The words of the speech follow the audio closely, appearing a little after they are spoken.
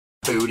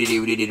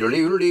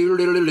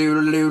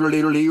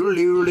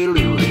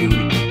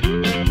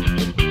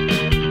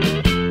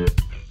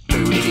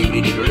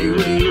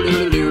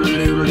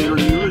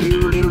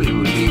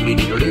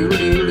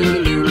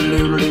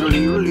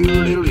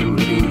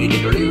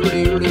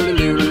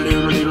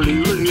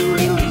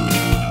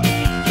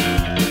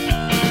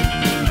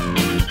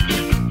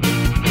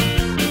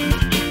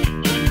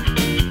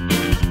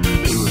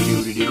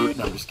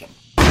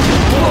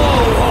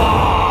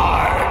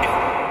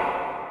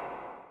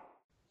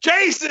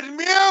Jason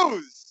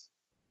Mewes!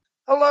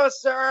 Hello,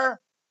 sir.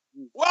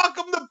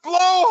 Welcome to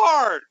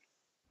Blowhard!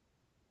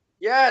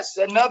 Yes,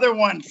 another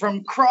one from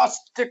across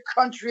the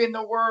country and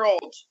the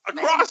world.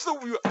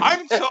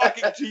 I'm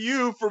talking to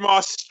you from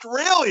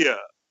Australia.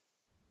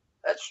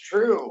 That's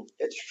true.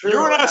 It's true.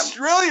 You're in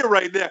Australia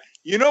right now.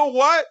 You know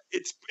what?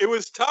 It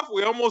was tough.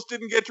 We almost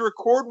didn't get to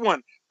record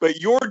one, but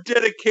your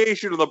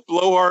dedication to the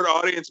Blowhard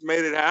audience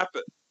made it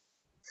happen.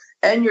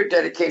 And your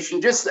dedication.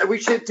 We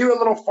should do a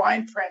little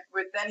fine print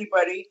with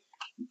anybody.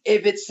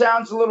 If it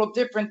sounds a little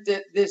different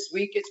this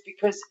week, it's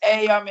because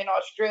A, I'm in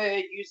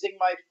Australia using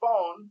my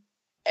phone,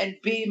 and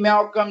B,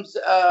 Malcolm's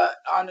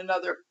on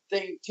another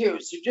thing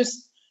too. So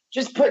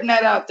just putting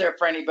that out there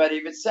for anybody.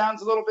 If it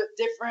sounds a little bit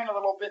different, a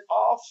little bit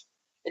off,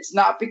 it's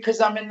not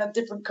because I'm in a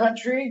different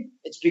country.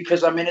 It's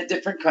because I'm in a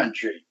different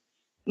country.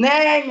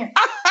 Nang!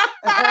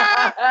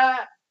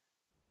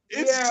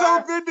 It's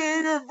so good to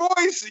hear your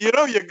voice. You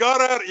know, you got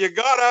out of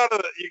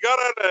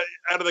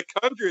the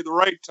country at the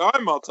right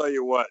time. I'll tell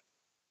you what.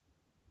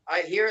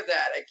 I hear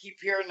that. I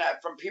keep hearing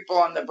that from people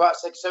on the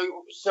bus. Like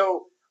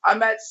so,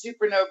 I'm at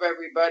Supernova.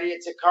 Everybody,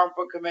 it's a comic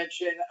book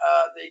convention.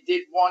 They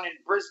did one in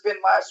Brisbane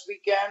last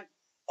weekend,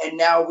 and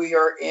now we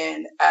are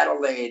in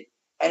Adelaide.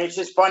 And it's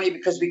just funny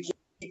because we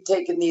keep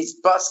taking these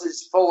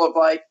buses full of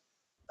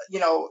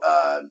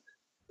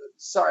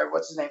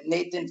what's his name?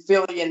 Nathan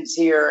Fillion's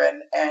here,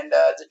 and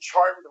the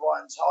Charmed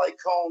ones, Holly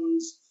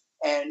Combs,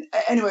 and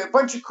anyway, a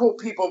bunch of cool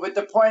people. But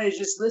the point is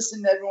just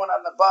listen to everyone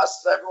on the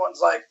bus. Everyone's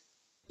like,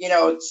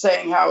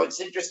 saying how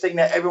it's interesting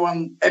that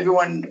everyone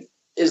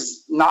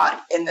is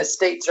not in the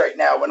States right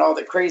now when all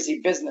the crazy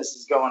business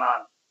is going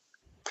on.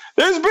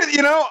 There's been,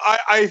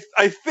 I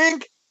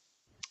think,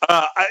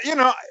 I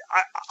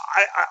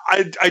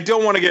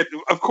don't want to get,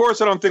 of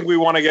course, I don't think we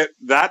want to get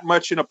that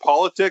much into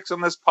politics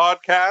on this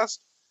podcast.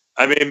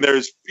 I mean,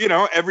 there's,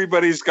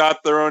 everybody's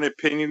got their own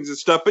opinions and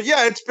stuff. But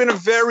yeah, it's been a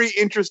very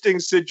interesting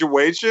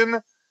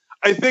situation.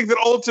 I think that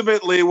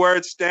ultimately where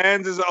it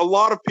stands is a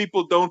lot of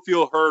people don't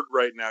feel heard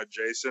right now,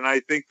 Jason. I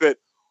think that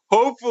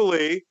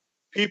hopefully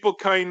people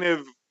kind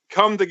of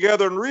come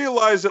together and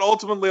realize that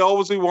ultimately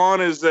all we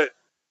want is that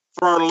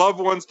for our loved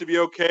ones to be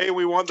okay.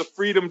 We want the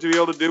freedom to be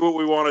able to do what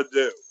we want to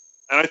do.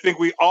 And I think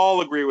we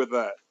all agree with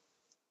that.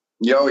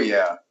 Yo,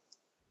 yeah.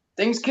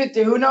 Things could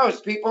do, who knows?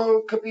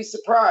 People could be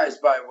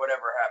surprised by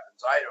whatever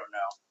happens. I don't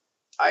know.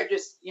 I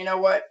just, you know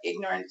what?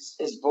 Ignorance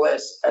is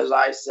bliss, as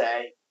I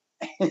say.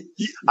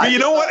 But you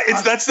know what?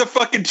 That's the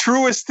fucking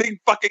truest thing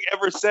fucking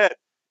ever said.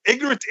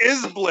 Ignorance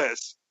is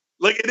bliss.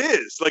 Like, it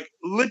is. Like,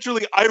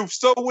 literally, I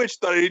so wish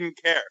that I didn't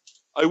care.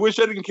 I wish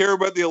I didn't care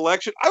about the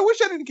election. I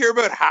wish I didn't care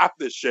about half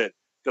this shit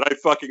that I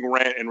fucking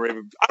rant and rave.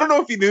 I don't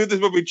know if you knew this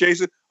about me,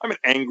 Jason. I'm an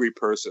angry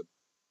person.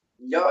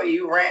 Yo,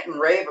 you rant and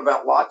rave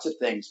about lots of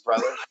things,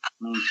 brother.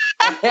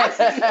 I'm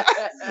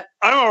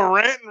a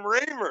rant and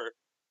raver.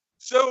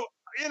 So,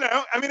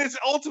 it's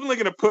ultimately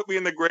going to put me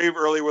in the grave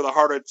early with a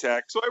heart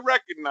attack. So I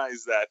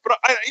recognize that. But,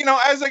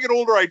 as I get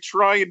older, I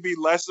try and be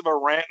less of a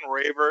rant and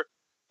raver.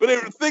 But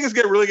if things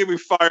really get me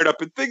fired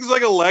up. And things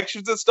like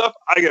elections and stuff,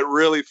 I get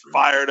really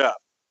fired up.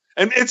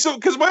 And it's so,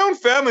 because my own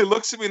family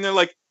looks at me and they're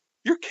like,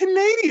 you're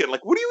Canadian.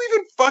 Like, what do you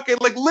even fucking,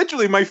 like,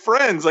 literally my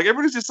friends, like,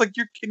 everybody's just like,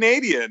 you're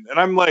Canadian. And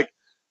I'm like,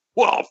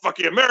 well,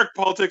 fucking American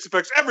politics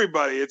affects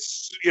everybody.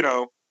 It's,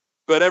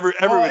 but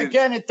everybody. Well,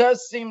 again, it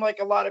does seem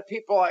like I heard a lot of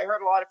people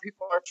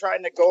are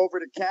trying to go over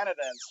to Canada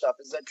and stuff.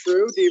 Is that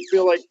true? Do you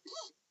feel like,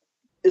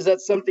 is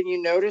that something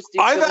you noticed?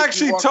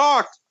 I've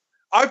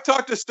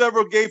talked to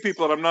several gay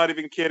people, and I'm not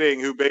even kidding,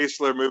 who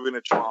basically are moving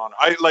to Toronto.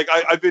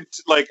 I've been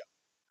like,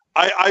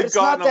 I've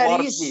gotten a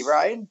lot of. It's not that easy,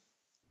 right?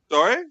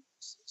 Sorry?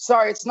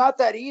 Sorry, it's not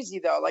that easy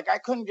though. Like, I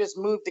couldn't just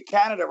move to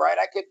Canada, right?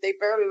 They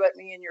barely let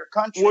me in your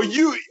country. Well,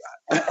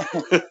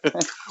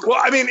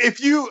 well, I mean, if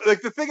you,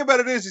 like, the thing about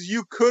it is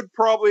you could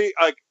probably,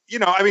 like,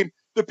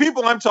 the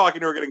people I'm talking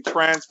to are getting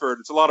transferred.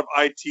 It's a lot of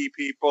IT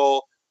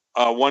people.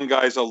 One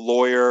guy's a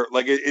lawyer.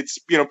 Like, it's,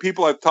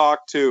 people I've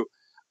talked to,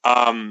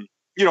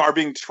 are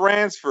being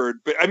transferred.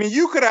 But I mean,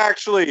 you could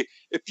actually,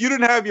 if you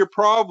didn't have your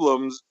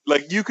problems,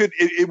 like, you could,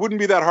 it wouldn't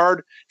be that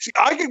hard. See,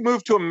 I could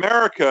move to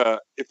America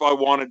if I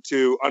wanted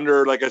to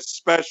under like a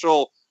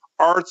special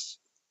arts,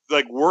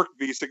 like, work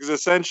visa. Because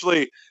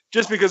essentially,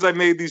 just because I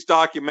made these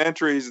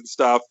documentaries and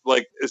stuff,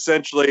 like,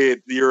 essentially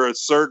you're a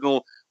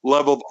certain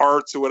level of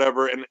arts or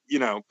whatever. And,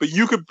 but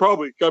you could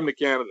probably come to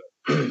Canada.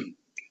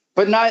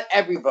 But not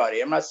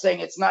everybody. I'm not saying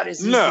it's not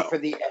as easy for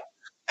the.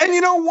 And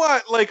you know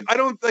what? Like, I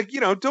don't, like,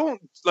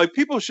 don't, like,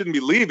 people shouldn't be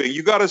leaving.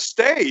 You got to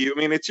stay. I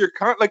mean, it's your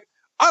like,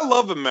 I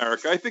love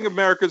America. I think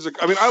America's.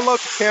 I mean, I love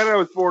Canada. I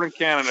was born in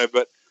Canada,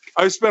 but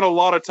I've spent a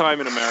lot of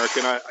time in America.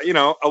 And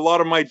a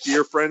lot of my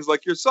dear friends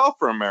like yourself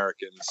are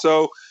American.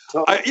 So,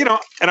 and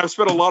I've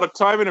spent a lot of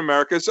time in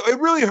America. So it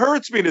really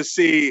hurts me to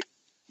see,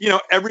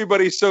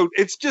 everybody. So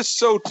it's just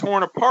so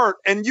torn apart.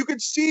 And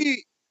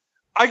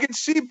I can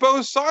see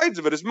both sides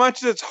of it. As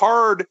much as it's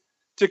hard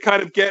to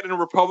kind of get in a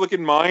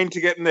Republican mind,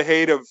 to get in the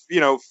hate of,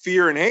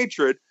 fear and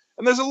hatred.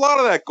 And there's a lot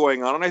of that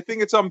going on. And I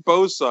think it's on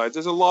both sides.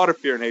 There's a lot of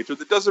fear and hatred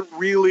that doesn't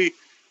really,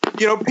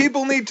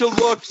 people need to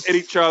look at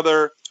each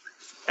other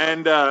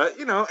and,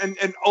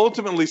 and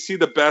ultimately see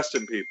the best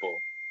in people.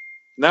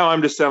 Now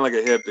I'm just sounding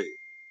like a hippie.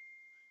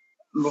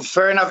 Well,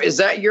 fair enough. Is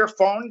that your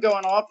phone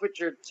going off with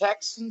your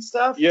texts and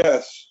stuff?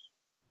 Yes.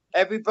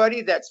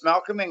 Everybody, that's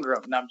Malcolm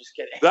Ingram. No, I'm just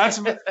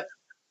kidding.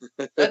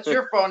 That's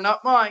your phone,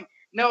 not mine.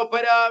 No,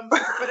 but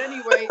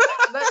anyway,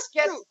 let's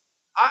get.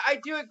 I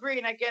do agree,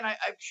 and again,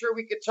 I'm sure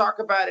we could talk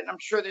about it. And I'm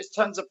sure there's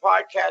tons of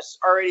podcasts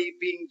already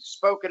being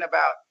spoken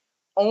about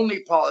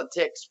only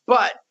politics,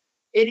 but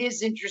it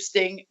is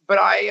interesting. But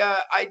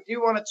I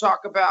do want to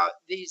talk about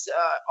these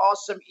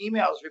awesome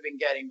emails we've been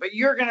getting. But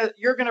you're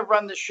gonna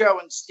run the show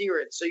and steer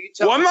it. So you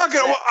tell. Well, I'm not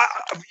gonna.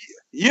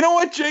 You know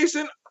what,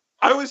 Jason?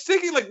 I was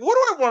thinking, like, what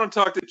do I want to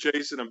talk to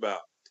Jason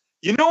about?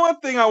 You know, one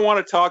thing I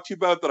want to talk to you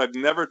about that I've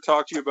never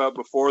talked to you about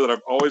before that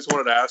I've always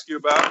wanted to ask you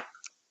about?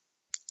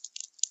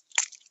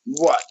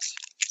 What?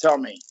 Tell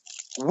me.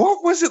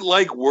 What was it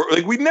like?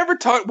 We never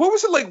talked. What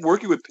was it like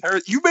working with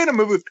Paris? You made a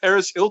movie with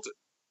Paris Hilton.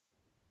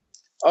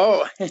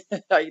 Oh,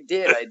 I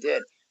did.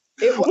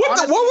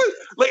 What was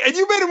like? And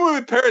you made a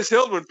movie with Paris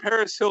Hilton when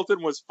Paris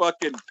Hilton was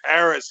fucking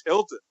Paris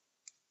Hilton.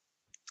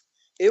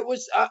 It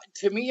was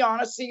to me,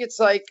 honestly, it's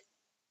like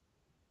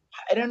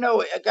I don't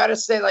know. I gotta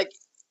say, like.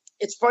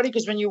 It's funny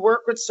because when you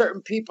work with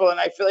certain people, and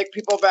I feel like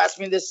people have asked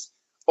me this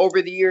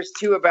over the years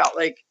too about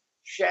like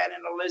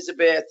Shannon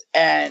Elizabeth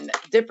and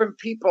different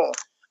people.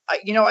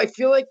 I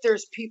feel like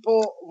there's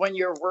people when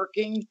you're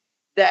working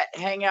that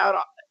hang out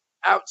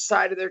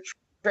outside of their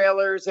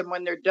trailers, and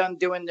when they're done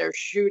doing their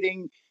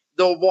shooting,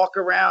 they'll walk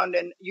around,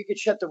 and you can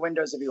shut the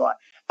windows if you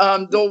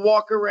want. They'll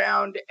walk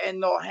around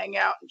and they'll hang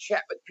out and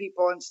chat with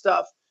people and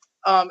stuff.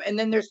 And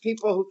then there's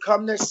people who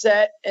come to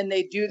set and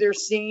they do their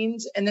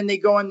scenes and then they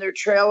go in their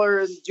trailer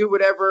and do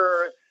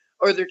whatever,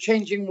 or they're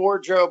changing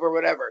wardrobe or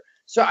whatever.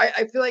 So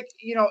I feel like,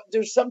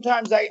 there's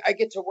sometimes I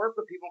get to work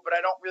with people, but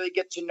I don't really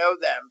get to know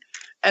them.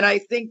 And I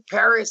think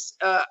Paris,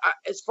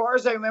 as far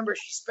as I remember,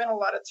 she spent a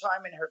lot of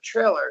time in her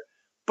trailer.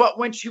 But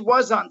when she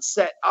was on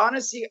set,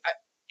 honestly,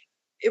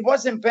 it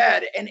wasn't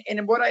bad.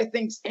 And what I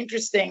think's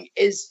interesting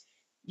is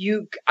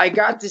I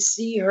got to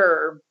see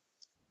her.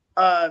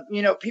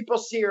 People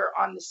see her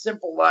on The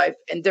Simple Life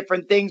and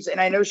different things.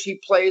 And I know she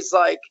plays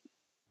like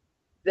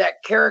that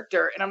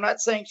character. And I'm not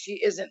saying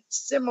she isn't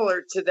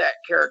similar to that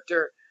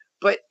character,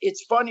 but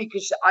it's funny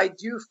because I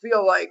do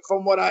feel like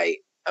from what I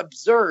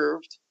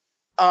observed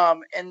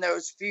in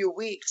those few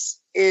weeks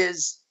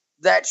is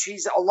that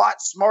she's a lot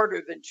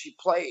smarter than she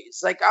plays.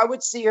 Like you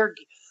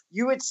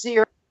would see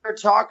her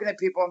talking to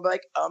people and be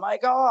like, oh my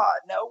God,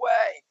 no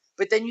way.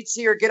 But then you'd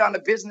see her get on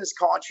a business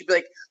call and she'd be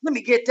like, let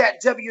me get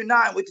that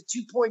W9 with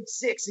the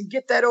 2.6 and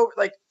get that over.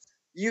 Like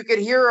you could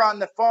hear her on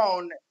the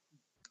phone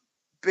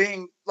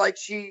being like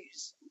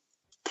she's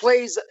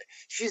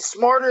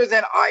smarter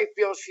than I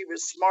feel she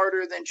was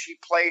smarter than she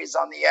plays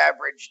on the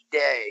average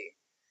day.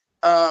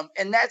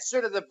 And that's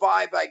sort of the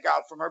vibe I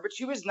got from her. But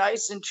she was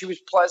nice and she was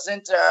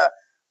pleasant.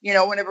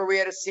 Whenever we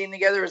had a scene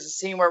together, it was a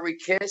scene where we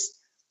kissed.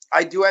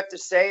 I do have to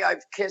say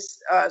I've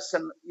kissed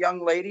some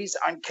young ladies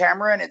on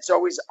camera, and it's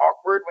always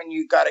awkward when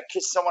you got to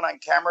kiss someone on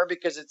camera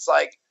because it's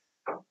like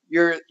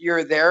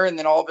you're there, and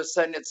then all of a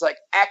sudden it's like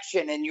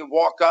action, and you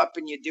walk up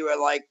and you do a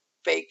like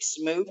fake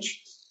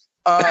smooch.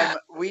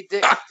 We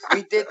did.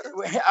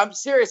 I'm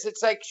serious.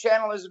 It's like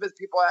Shannon Elizabeth.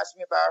 People ask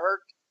me about her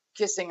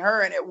kissing her,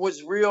 and it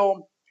was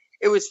real.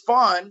 It was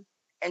fun,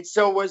 and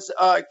so was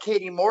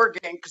Katie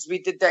Morgan because we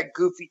did that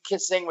goofy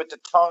kissing with the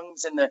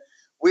tongues and the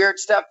weird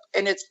stuff,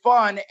 and it's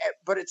fun,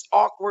 but it's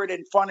awkward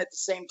and fun at the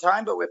same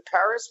time. But with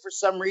Paris, for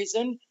some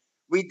reason,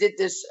 we did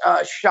this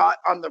shot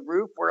on the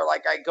roof where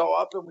like I go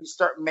up and we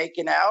start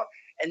making out,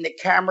 and the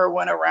camera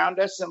went around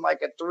us in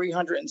like a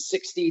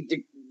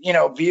 360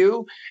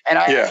 view, and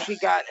I actually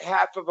got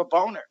half of a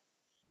boner.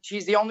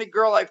 She's the only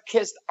girl I've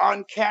kissed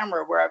on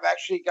camera where I've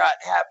actually got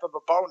half of a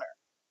boner.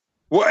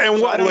 Well, and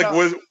so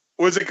what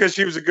was it because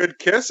she was a good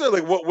kisser?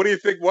 Like what do you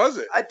think was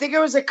it? I think it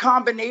was a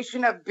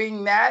combination of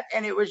being that,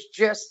 and it was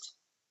just.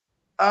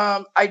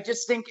 I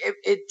just think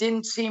it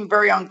didn't seem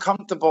very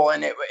uncomfortable,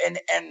 and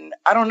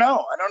I don't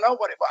know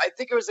what it was. I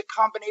think it was a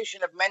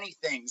combination of many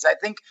things. I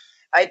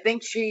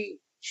think she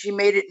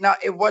made it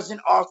it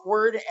wasn't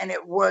awkward, and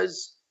it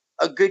was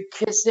a good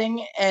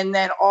kissing, and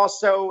then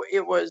also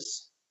it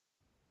was,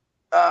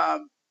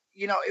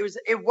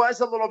 it was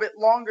a little bit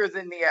longer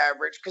than the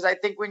average because I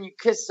think when you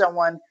kiss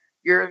someone,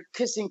 you're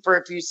kissing for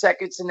a few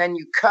seconds and then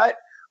you cut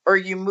or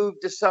you move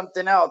to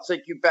something else,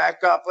 like you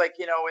back up, like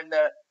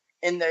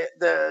in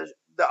the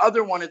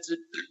other one, it's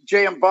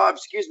Jay and Bob,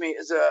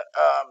 is a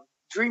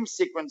dream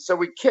sequence. So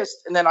we kissed,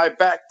 and then I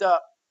backed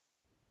up,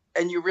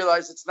 and you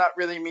realize it's not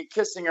really me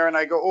kissing her, and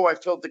I go, oh, I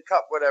filled the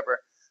cup, whatever.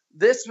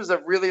 This was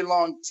a really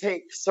long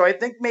take. So I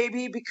think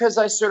maybe because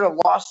I sort of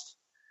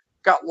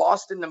got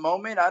lost in the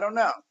moment. I don't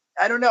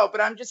know,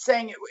 but I'm just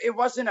saying it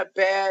wasn't a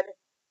bad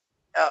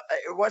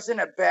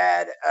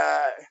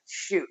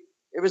shoot.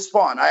 It was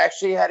fun. I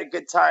actually had a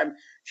good time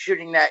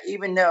shooting that,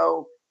 even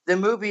though the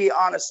movie,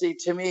 honestly,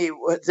 to me,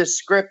 the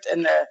script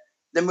and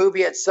the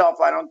movie itself,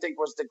 I don't think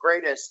was the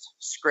greatest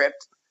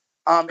script.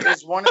 It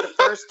was one of the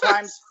first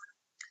times.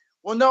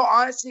 Well, no,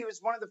 honestly, it was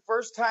one of the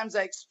first times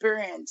I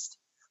experienced,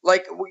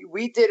 like,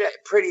 we did a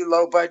pretty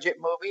low budget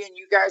movie, and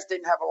you guys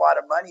didn't have a lot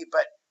of money,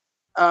 but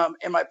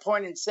and my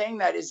point in saying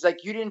that is,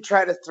 like, you didn't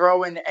try to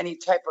throw in any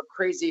type of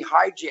crazy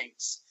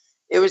hijinks.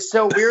 It was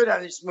so weird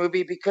on this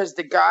movie because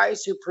the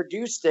guys who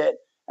produced it,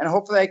 and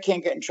hopefully I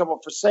can't get in trouble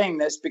for saying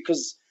this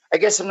because I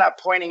guess I'm not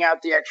pointing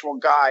out the actual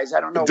guys.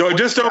 I don't know.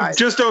 Just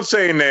don't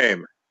say a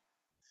name.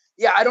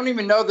 Yeah, I don't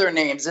even know their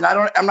names, and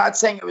I'm not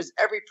saying it was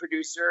every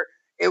producer.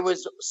 It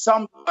was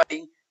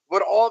somebody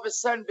would all of a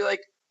sudden be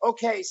like,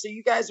 okay, so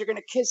you guys are going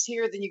to kiss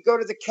here, then you go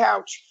to the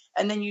couch,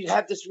 and then you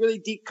have this really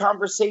deep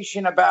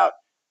conversation about,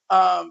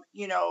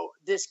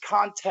 this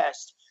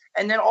contest.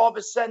 And then all of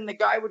a sudden the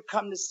guy would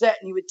come to set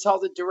and he would tell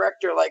the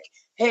director, like,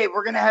 hey,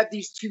 we're going to have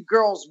these two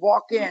girls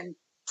walk in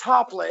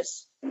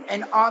topless,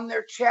 and on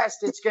their chest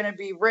it's going to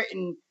be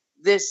written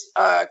this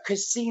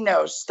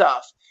casino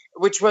stuff,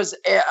 which was,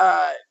 it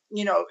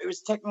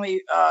was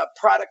technically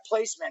product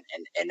placement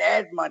and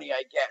ad money,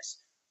 I guess.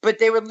 But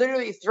they would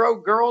literally throw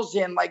girls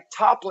in like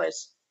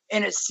topless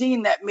in a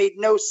scene that made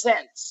no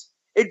sense.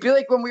 It'd be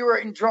like when we were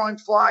in Drawing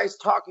Flies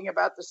talking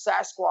about the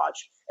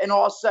Sasquatch, and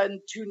all of a sudden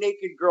two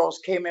naked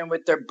girls came in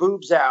with their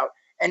boobs out,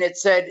 and it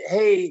said,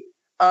 hey,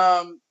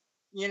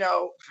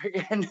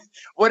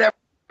 whatever,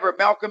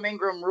 Malcolm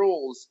Ingram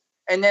rules.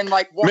 And then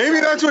like maybe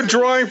that's what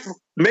Drawing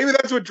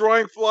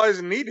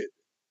Flies needed.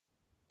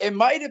 It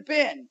might have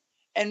been.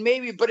 And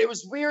maybe, but it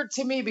was weird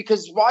to me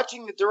because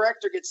watching the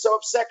director get so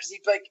upset because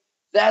he'd be like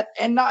that,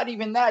 and not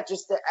even that,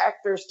 just the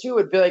actors too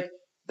would be like,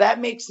 that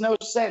makes no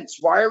sense.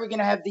 Why are we going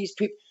to have these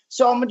people?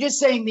 So I'm just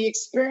saying the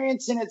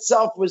experience in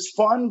itself was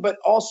fun, but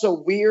also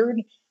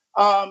weird.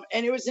 And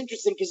it was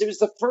interesting because it was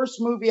the first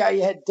movie I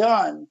had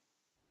done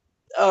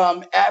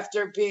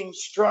after being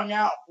strung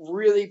out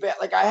really bad.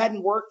 Like I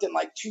hadn't worked in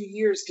like 2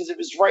 years because it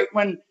was right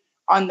when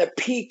on the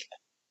peak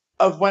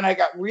of when I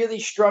got really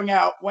strung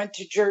out, went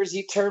to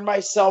Jersey, turned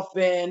myself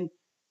in,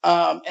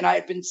 and I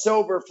had been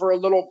sober for a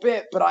little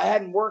bit, but I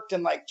hadn't worked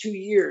in like 2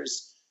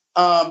 years.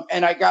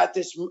 And I got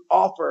this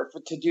offer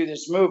to do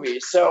this movie.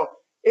 So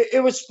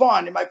it was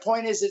fun. And my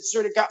point is, it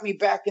sort of got me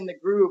back in the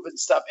groove and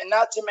stuff. And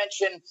not to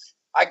mention,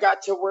 I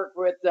got to work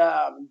with,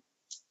 I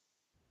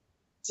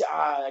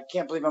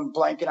can't believe I'm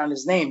blanking on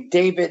his name,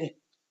 David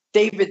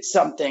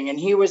something. And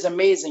he was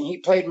amazing. He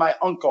played my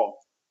uncle.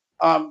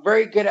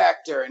 Very good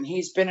actor. And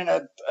he's been in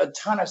a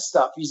ton of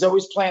stuff. He's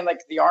always playing like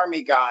the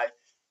army guy.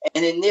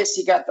 And in this,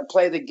 he got to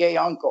play the gay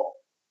uncle,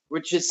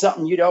 which is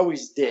something you'd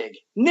always dig.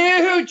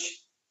 Nooch!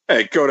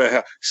 Hey, go to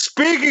hell.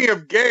 Speaking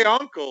of gay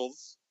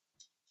uncles,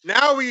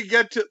 now we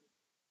get to,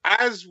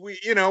 as we,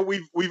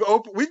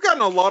 we've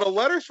gotten a lot of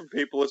letters from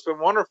people. It's been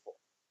wonderful.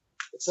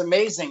 It's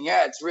amazing.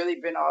 Yeah, it's really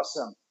been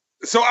awesome.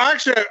 So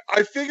actually,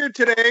 I figured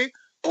today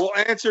we'll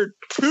answer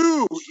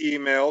 2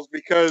 emails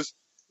because,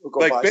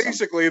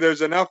 basically,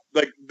 there's enough.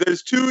 Like,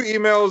 there's 2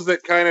 emails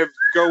that kind of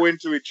go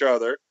into each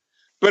other.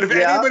 But if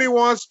anybody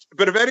wants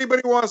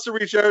to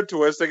reach out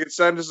to us, they can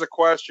send us a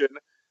question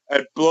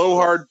at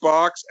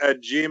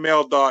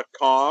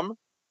blowhardbox@gmail.com.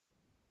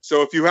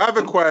 So if you have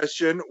a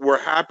question, we're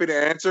happy to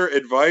answer,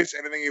 advice,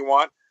 anything you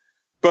want.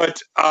 But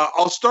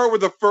I'll start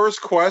with the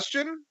first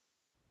question.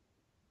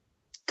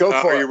 Go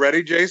for it. Are you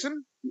ready,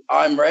 Jason?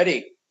 I'm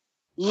ready.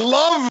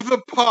 Love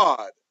the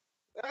pod.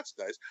 That's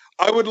nice.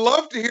 I would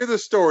love to hear the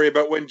story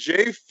about when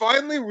Jay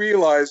finally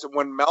realized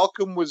when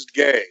Malcolm was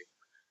gay.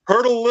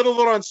 Heard a little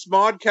bit on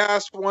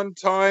Smodcast one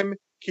time.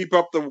 Keep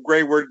up the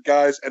great work,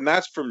 guys. And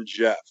that's from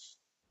Jeff.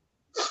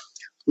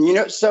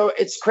 So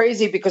it's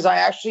crazy because I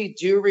actually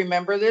do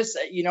remember this.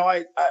 We've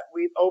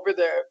over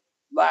the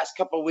last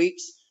couple of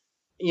weeks,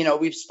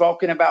 we've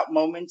spoken about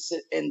moments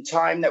in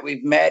time that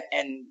we've met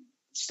and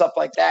stuff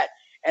like that.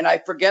 And I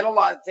forget a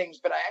lot of things,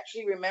 but I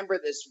actually remember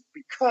this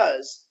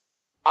because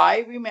I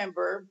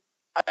remember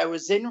I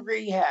was in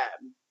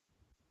rehab,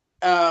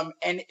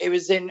 and it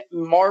was in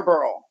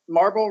Marlboro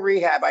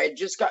rehab. I had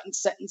just gotten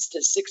sentenced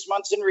to 6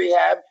 months in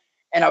rehab,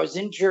 and I was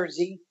in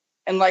Jersey,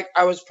 and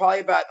I was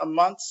probably about a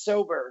month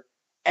sober.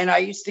 And I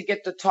used to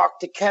get to talk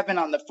to Kevin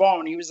on the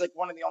phone. He was like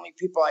one of the only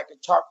people I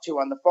could talk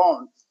to on the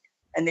phone.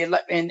 And they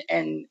let me,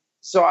 and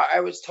so I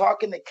was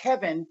talking to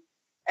Kevin,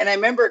 and I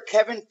remember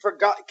Kevin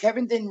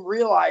didn't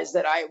realize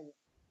that I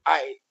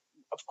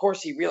of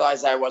course he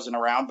realized I wasn't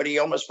around, but he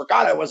almost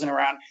forgot I wasn't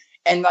around.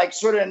 And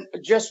sort of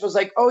just was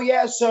like, oh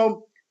yeah,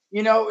 so,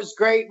 it was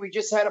great. We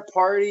just had a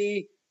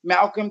party.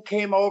 Malcolm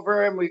came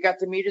over and we got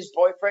to meet his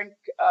boyfriend,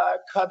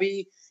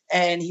 Cubby,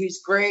 and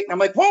he's great. And I'm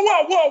like, whoa,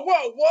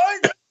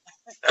 what?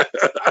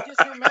 I just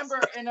remember,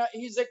 and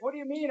he's like, "What do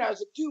you mean?" I was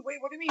like, "Dude,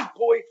 wait, what do you mean,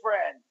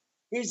 boyfriend?"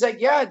 He's like,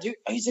 "Yeah, dude."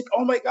 He's like,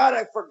 "Oh my god,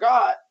 I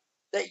forgot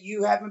that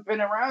you haven't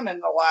been around in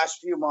the last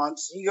few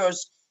months." He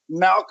goes,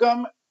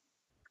 "Malcolm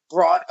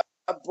brought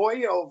a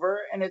boy over,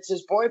 and it's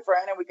his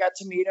boyfriend, and we got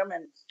to meet him."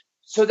 And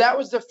so that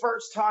was the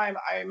first time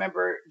I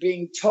remember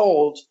being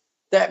told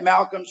that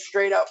Malcolm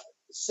straight up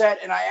said.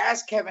 And I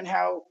asked Kevin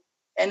how,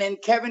 and then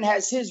Kevin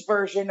has his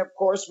version, of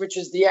course, which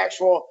is the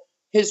actual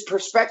his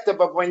perspective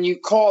of when you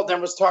called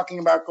and was talking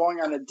about going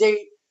on a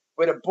date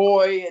with a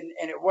boy,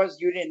 and it was,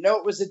 you didn't know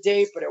it was a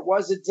date, but it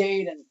was a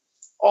date and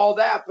all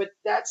that. But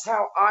that's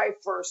how I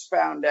first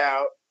found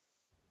out.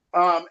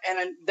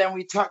 And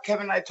then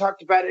Kevin and I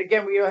talked about it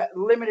again. We had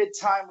limited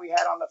time we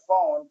had on the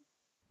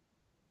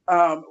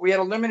phone. We had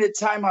a limited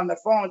time on the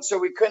phone, so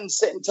we couldn't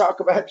sit and talk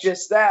about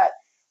just that.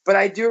 But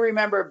I do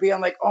remember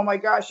being like, "Oh my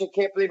gosh, I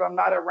can't believe I'm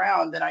not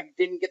around and I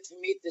didn't get to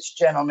meet this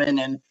gentleman."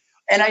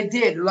 And I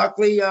did.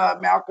 Luckily,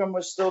 Malcolm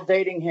was still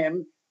dating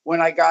him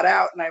when I got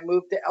out, and I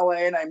moved to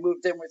LA and I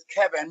moved in with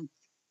Kevin.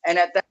 And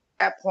at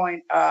that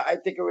point, I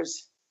think it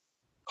was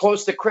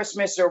close to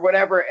Christmas or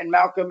whatever, and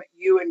Malcolm,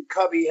 you and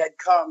Cubby had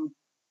come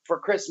for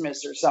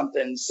Christmas or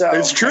something. So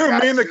it's true.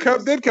 Me and the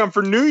Cub did come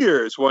for New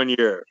Year's one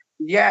year.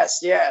 Yes.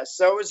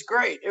 So it was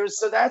great.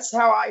 So that's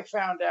how I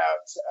found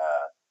out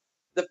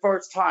the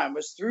first time,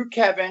 was through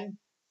Kevin,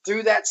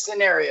 through that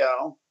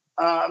scenario.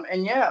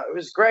 And yeah, it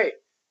was great.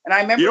 And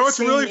I remember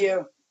seeing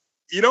you.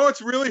 You know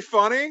what's really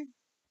funny?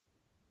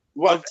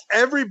 What? Of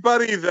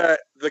everybody that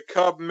the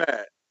Cub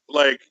met,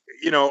 like,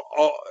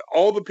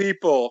 all the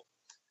people,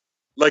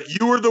 like,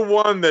 you were the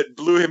one that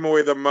blew him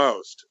away the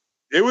most.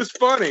 It was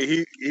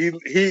funny. He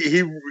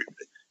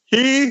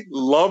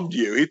loved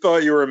you. He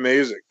thought you were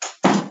amazing.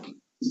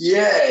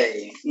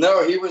 Yay!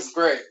 No, he was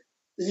great.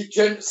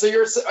 So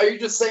are you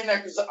just saying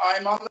that because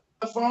I'm on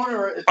the phone,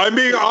 or I'm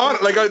being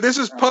honest? Like, this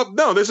is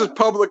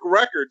public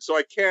record, so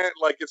I can't,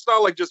 like, it's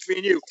not like just me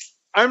and you.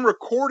 I'm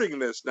recording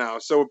this now,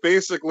 so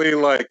basically,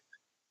 like,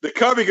 the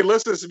Cubby could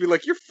listen to this and be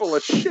like, "You're full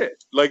of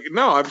shit." Like,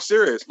 no, I'm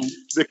serious.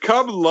 The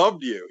Cub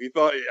loved you. He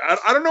thought,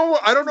 I don't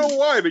know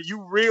why, but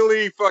you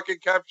really fucking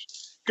kept,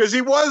 because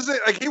he wasn't,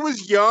 like, he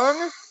was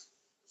young,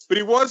 but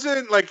he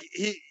wasn't, like,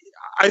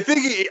 I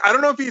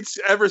don't know if he'd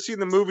ever seen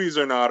the movies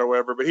or not, or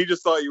whatever, but he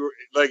just thought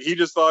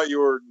you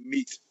were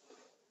neat.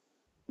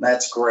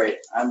 That's great.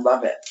 I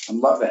love it.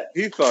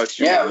 He thought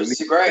you. Yeah, it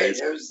was great.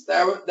 It was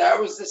that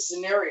was the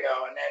scenario,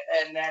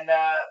 and then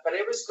but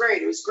it was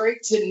great. It was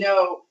great to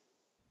know.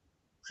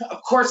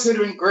 Of course, it would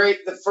have been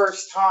great the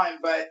first time,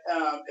 but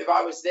if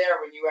I was there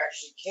when you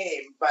actually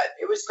came. But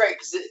it was great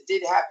because it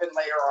did happen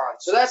later on.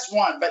 So that's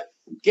one. But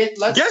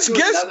guess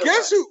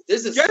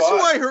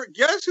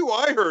who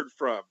I heard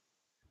from.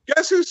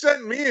 Guess who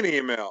sent me an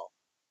email?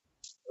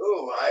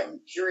 Oh, I'm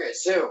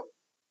curious. Who?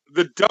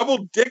 The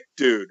double dick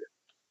dude.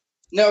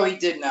 No, he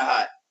did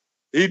not.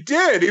 He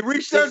did. He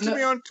reached out to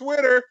me on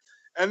Twitter,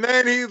 and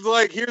then he's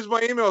like, "Here's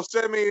my email.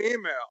 Send me an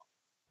email."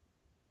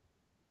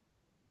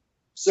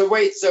 So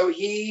wait,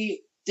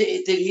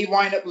 did he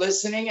wind up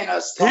listening and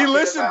us talking? He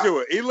listened to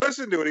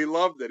it. He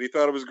loved it. He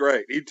thought it was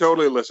great. He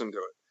totally listened to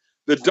it.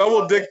 The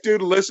double dick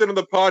dude listened to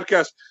the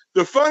podcast.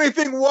 The funny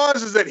thing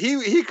is that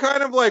he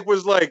kind of like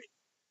was like,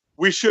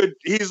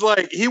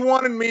 he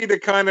wanted me to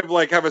kind of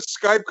like have a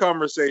Skype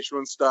conversation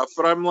and stuff,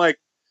 but I'm like,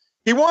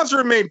 he wants to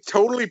remain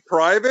totally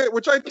private,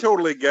 which I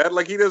totally get.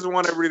 Like, he doesn't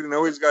want everybody to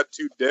know he's got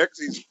two dicks.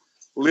 He's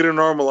leading a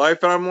normal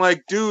life. And I'm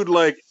like, dude,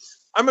 like,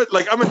 I'm a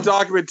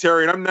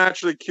documentarian. I'm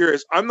naturally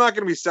curious. I'm not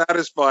going to be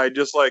satisfied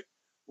just like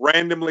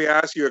randomly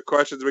ask you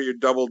questions about your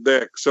double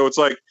dick. So it's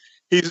like,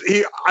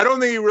 I don't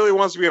think he really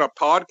wants to be on a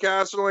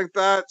podcast or like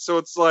that. So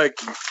it's like,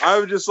 I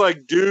was just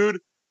like, dude,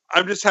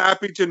 I'm just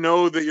happy to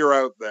know that you're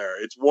out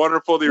there. It's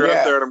wonderful that you're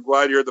out there, and I'm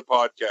glad you're at the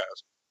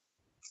podcast.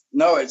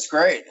 No, it's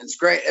great. It's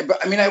great.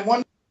 But I mean, I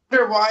wonder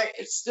why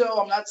it's still,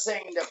 I'm not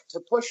saying to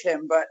push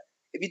him, but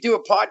if you do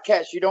a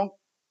podcast,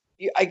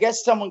 I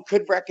guess someone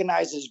could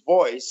recognize his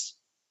voice,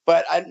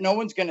 but no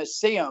one's going to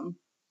see him.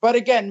 But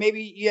again,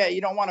 maybe,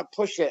 you don't want to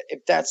push it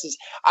if that's his.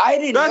 I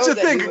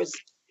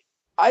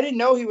didn't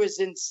know he was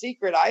in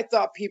secret. I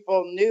thought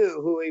people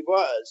knew who he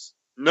was.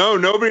 No,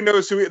 nobody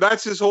knows who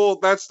that's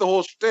the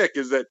whole shtick,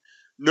 is that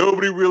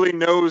nobody really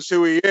knows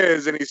who he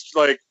is. And he's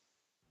like,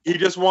 he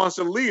just wants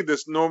to lead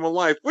this normal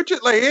life, which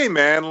is like, hey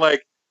man,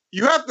 like,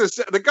 you have to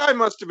say, the guy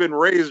must have been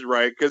raised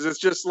right. Cause it's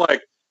just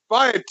like, if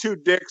I had two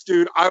dicks,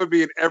 dude, I would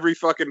be in every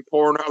fucking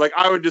porno. Like,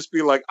 I would just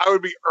be like, I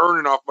would be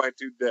earning off my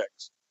two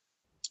dicks.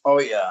 Oh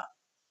yeah.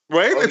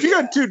 Right? If you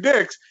got two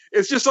dicks,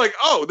 it's just like,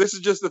 oh, this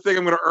is just the thing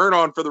I'm going to earn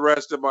on for the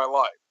rest of my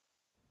life.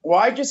 Well,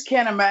 I just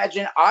can't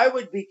imagine. I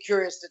would be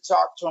curious to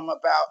talk to him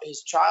about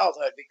his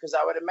childhood, because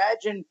I would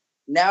imagine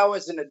now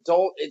as an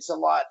adult, it's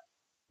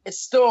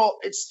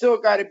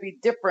still got to be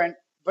different,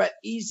 but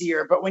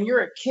easier. But when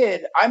you're a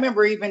kid, I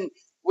remember even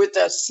with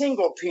a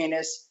single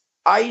penis,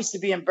 I used to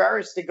be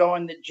embarrassed to go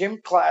in the gym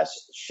class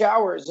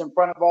showers in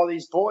front of all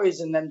these boys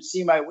and then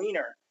see my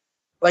wiener.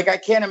 Like, I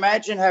can't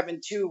imagine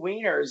having two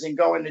wieners and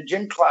go into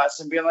gym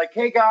class and being like,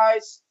 "Hey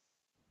guys,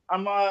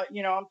 I'm 12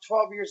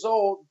 years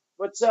old.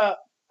 What's up?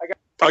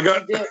 I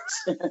got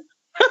dicks.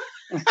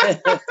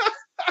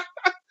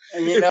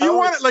 And, if you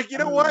want it, like, you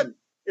know what?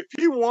 If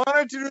he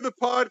wanted to do the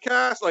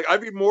podcast, like,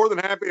 I'd be more than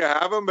happy to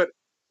have him. But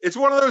it's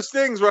one of those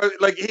things where,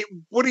 like,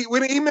 when he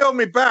emailed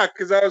me back,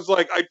 because I was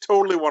like, I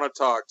totally want to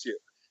talk to you.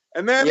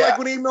 And then, like,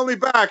 when he emailed me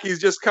back, he's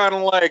just kind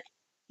of like,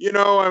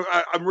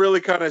 I'm really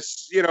kind of,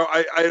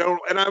 I don't,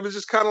 and I was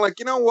just kind of like,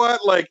 you know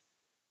what, like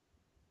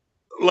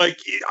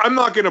I'm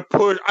not going to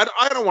push.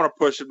 I don't want to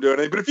push him to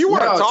anything. But if you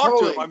want to talk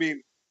to him, I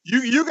mean,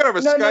 you can have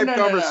a Skype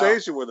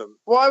conversation with him.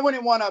 Well, I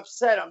wouldn't want to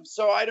upset him,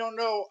 so I don't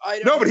know.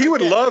 No, but he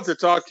would love to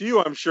talk to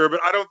you, I'm sure. But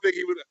I don't think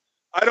he would.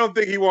 I don't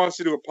think he wants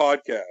to do a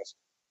podcast.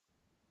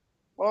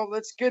 Well,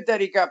 that's good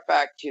that he got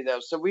back to you, though.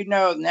 So we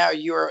know now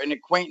you're an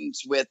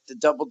acquaintance with the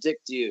Double Dick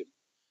Dude.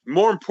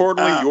 More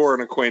importantly, you're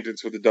an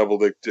acquaintance with the Double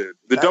Dick Dude.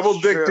 The Double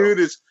Dick Dude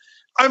is.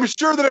 I'm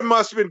sure that it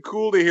must have been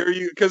cool to hear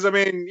you, because, I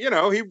mean,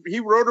 he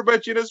wrote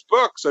about you in his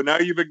book, so now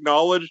you've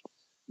acknowledged,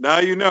 now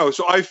you know.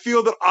 So I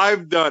feel that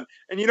I've done,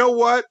 and you know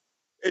what?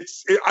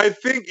 I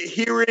think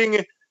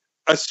hearing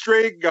a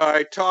straight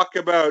guy talk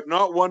about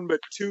not one but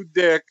two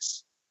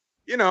dicks,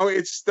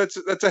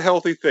 that's a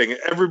healthy thing.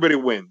 Everybody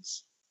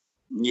wins.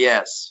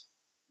 Yes.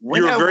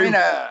 You're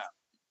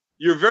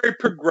very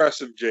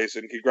progressive,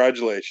 Jason.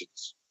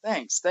 Congratulations.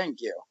 Thanks.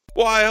 Thank you.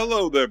 Why,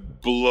 hello there,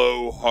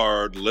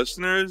 blowhard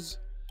listeners.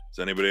 Is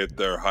anybody out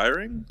there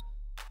hiring?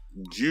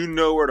 Do you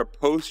know where to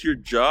post your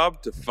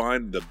job to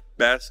find the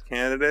best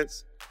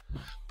candidates?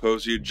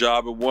 Post your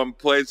job at one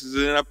place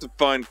isn't enough to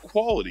find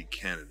quality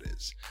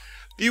candidates.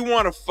 If you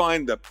want to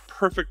find the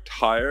perfect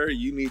hire,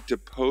 you need to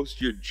post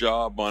your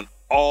job on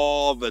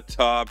all the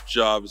top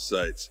job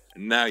sites.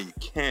 And now you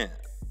can.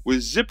 With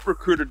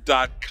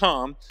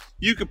ZipRecruiter.com,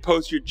 you can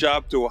post your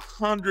job to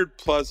 100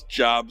 plus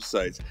job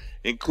sites,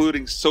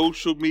 including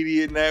social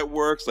media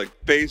networks like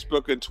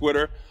Facebook and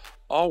Twitter,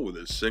 all with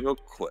a single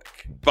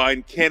click.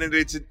 Find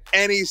candidates in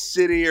any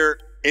city or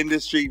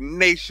industry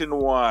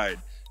nationwide.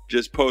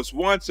 Just post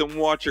once and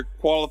watch your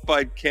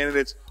qualified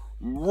candidates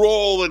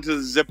roll into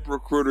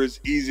ZipRecruiter's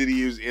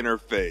easy-to-use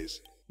interface.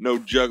 No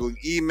juggling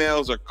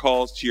emails or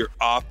calls to your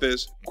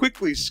office.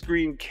 Quickly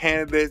screen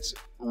candidates,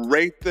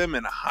 rate them,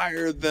 and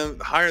hire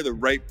the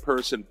right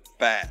person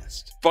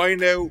fast.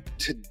 Find out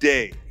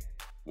today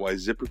why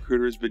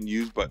ZipRecruiter has been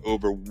used by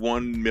over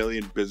 1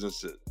 million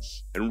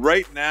businesses. And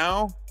right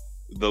now,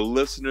 the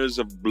listeners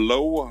of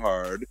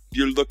Blowhard, if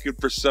you're looking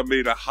for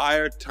somebody to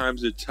hire,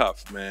 times are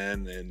tough,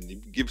 man. And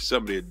you give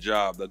somebody a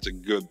job, that's a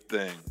good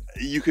thing.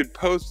 You could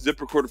post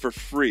ZipRecruiter for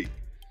free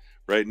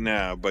right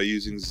now by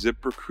using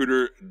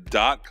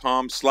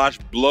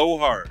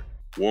ZipRecruiter.com/blowhard.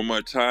 One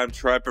more time,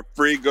 try it for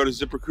free. Go to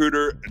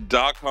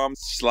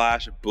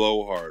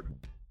ZipRecruiter.com/blowhard.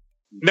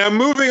 Now,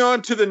 moving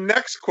on to the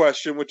next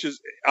question, which is,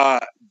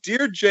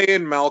 Dear Jay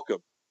and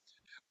Malcolm,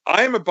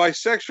 I am a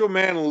bisexual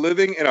man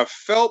living in a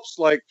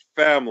Phelps-like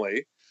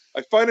family.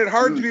 I find it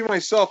hard to be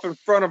myself in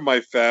front of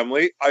my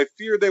family. I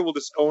fear they will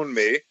disown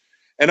me.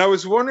 And I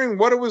was wondering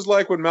what it was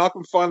like when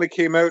Malcolm finally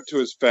came out to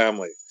his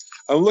family.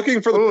 I'm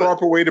looking for the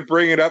proper way to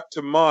bring it up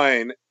to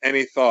mine.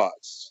 Any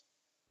thoughts?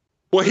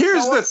 Well,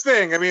 here's the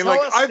thing. I mean,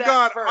 like,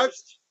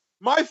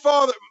 my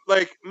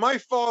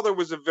father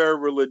was a very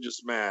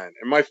religious man,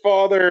 and my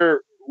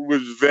father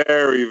was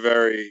very,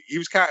 very, he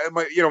was,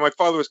 my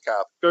father was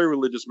Catholic, very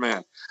religious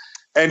man.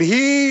 And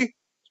he,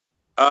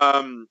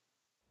 I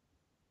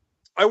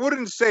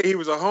wouldn't say he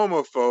was a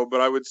homophobe,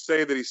 but I would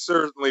say that he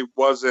certainly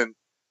wasn't,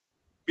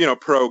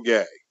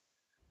 pro-gay.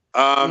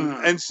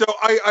 And so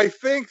I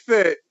think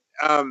that,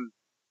 and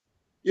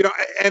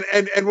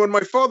when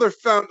my father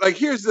found, like,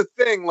 here's the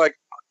thing, like,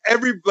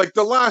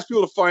 the last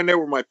people to find out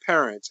were my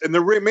parents. And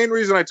the main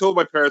reason I told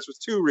my parents was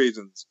two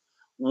reasons.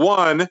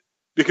 One,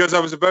 because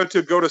I was about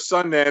to go to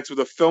Sundance with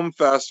a film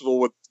festival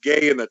with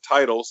gay in the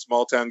title,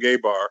 Small Town Gay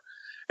Bar.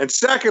 And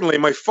secondly,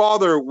 my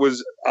father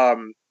was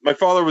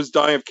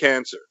dying of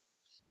cancer.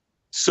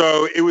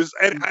 So it was,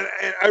 and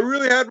I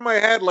really had in my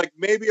head, like,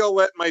 maybe I'll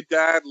let my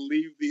dad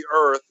leave the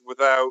earth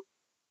without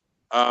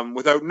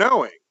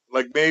knowing.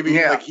 Like, maybe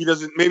he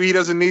doesn't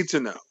need to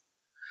know.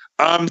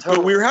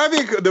 But we were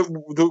having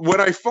when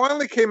I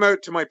finally came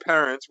out to my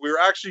parents, we were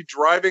actually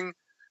driving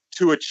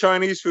to a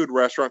Chinese food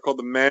restaurant called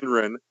the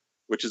Mandarin,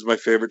 which is my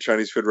favorite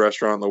Chinese food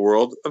restaurant in the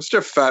world. I'm such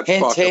a fat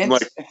fuck. I'm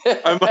like,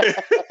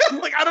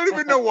 I don't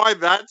even know why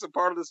that's a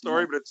part of the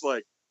story, but it's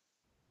like,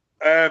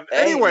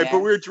 anyway. But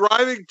we were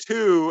driving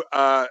to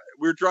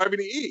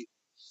eat,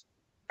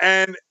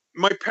 and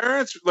my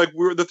parents, like,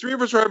 the three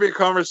of us were having a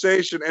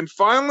conversation, and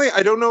finally,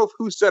 I don't know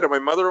who said it, my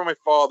mother or my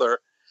father,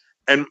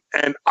 and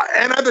at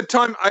the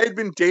time, I had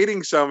been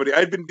dating somebody. I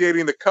had been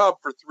dating the Cub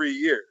for 3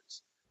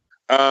 years,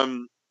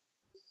 and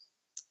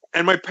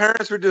my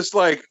parents were just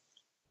like,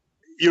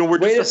 we're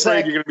just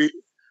afraid you're going to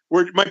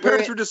be. My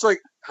parents were just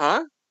like,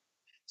 huh?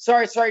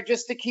 Sorry.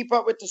 Just to keep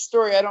up with the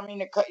story, I don't mean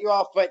to cut you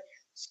off, but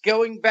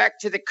going back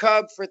to the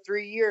Cub for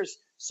 3 years.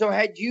 So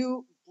had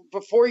you,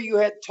 before you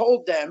had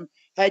told them,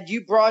 had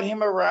you brought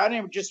him around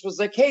and just was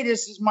like, hey,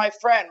 this is my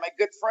friend, my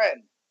good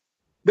friend?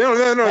 No,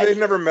 they'd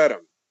never met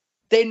him.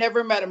 they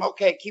never met him.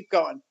 Okay, keep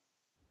going.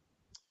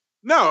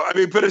 No, I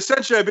mean, but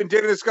essentially, I've been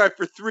dating this guy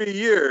for 3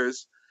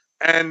 years,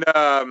 and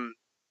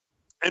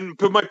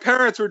but my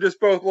parents were just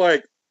both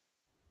like,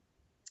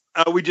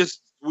 we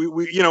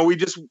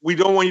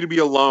don't want you to be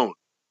alone,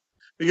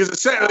 because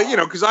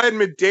because I hadn't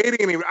been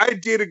dating anyone. I had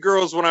dated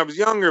girls when I was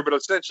younger, but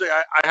essentially,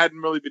 I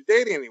hadn't really been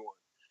dating anyone.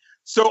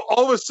 So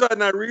all of a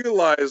sudden, I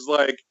realized,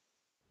 like,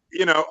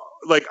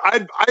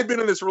 I'd been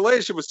in this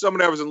relationship with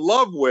somebody I was in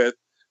love with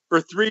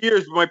for 3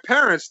 years, but my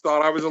parents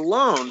thought I was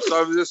alone. So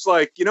I was just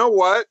like, you know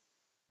what?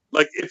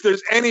 Like, if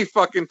there's any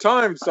fucking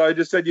time, so I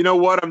just said, you know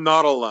what? I'm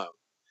not alone.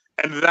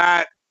 And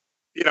that,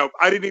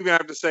 I didn't even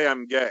have to say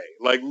I'm gay.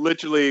 Like,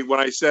 literally, when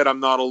I said I'm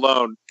not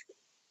alone,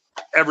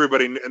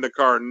 everybody in the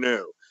car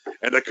knew.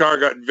 And the car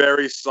got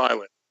very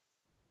silent.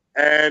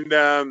 And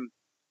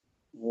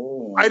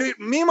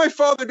me and my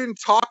father didn't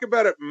talk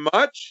about it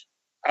much.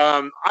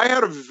 I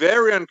had a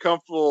very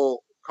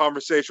uncomfortable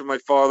conversation with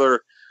my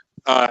father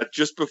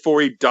just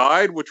before he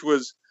died, which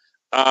was,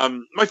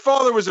 my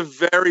father was a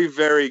very,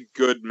 very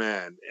good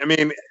man. I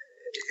mean,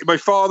 my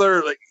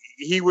father, like,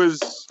 he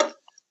went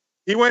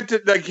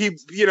to, like, he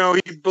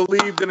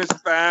believed in his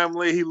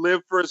family. He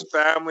lived for his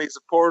family. He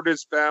supported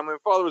his family. My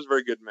father was a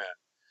very good man.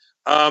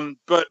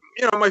 But,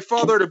 my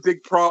father had a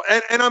big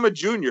problem. And I'm a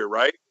junior,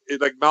 right?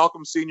 Like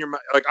Malcolm Sr.,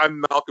 like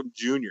I'm Malcolm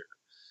Jr.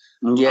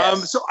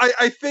 Yes. So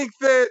I think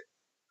that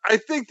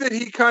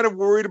he kind of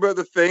worried about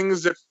the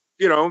things that,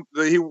 he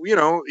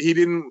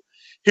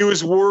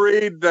was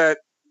worried that,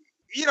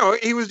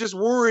 he was just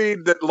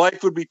worried that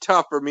life would be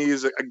tough for me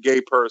as a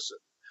gay person.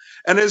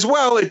 And as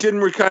well, it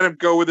didn't kind of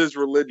go with his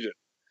religion.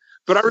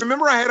 But I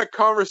remember I had a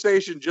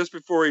conversation just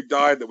before he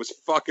died that was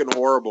fucking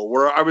horrible,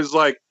 where I was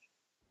like,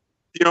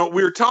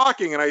 we were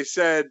talking and I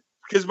said,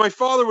 because my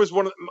father was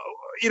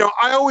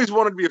I always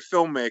wanted to be a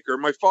filmmaker.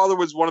 My father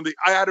was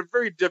I had a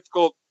very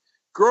difficult,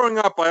 growing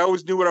up, I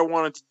always knew what I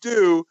wanted to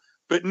do,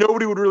 but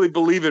nobody would really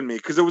believe in me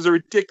because it was a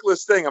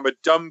ridiculous thing. I'm a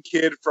dumb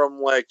kid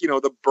from, like,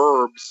 the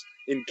burbs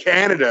in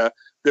Canada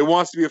that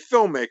wants to be a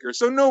filmmaker.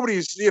 So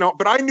nobody's,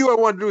 but I knew I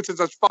wanted to do it since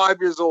I was 5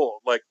 years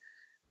old. Like,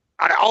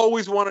 I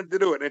always wanted to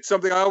do it. And it's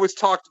something I always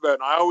talked about.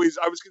 And I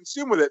was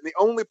consumed with it. And the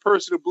only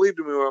person who believed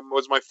in me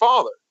was my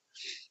father.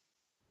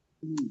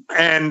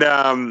 And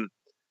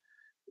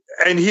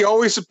he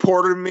always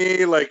supported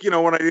me. Like,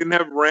 when I didn't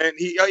have rent,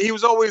 he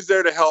was always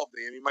there to help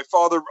me. I mean, my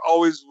father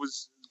always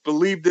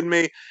believed in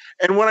me.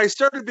 And when I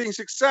started being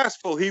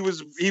successful,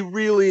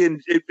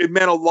 it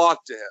meant a lot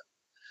to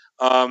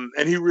him.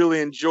 And he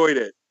really enjoyed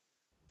it.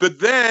 But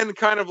then,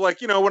 kind of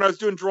like, when I was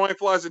doing Drawing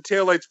Flies and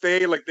Taillights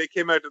Fade, like, they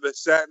came out to the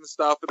set and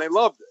stuff, and they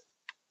loved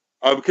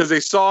it because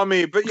they saw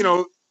me. But,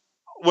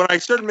 when I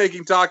started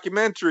making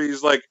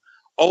documentaries, like,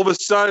 all of a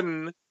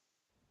sudden,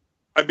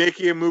 I'm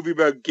making a movie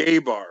about gay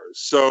bars.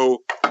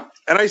 So,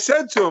 and I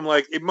said to him,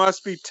 like, it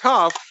must be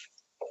tough,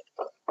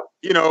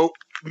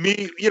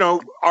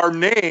 our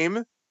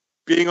name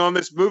being on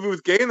this movie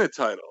with gay in the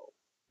title.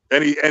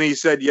 And he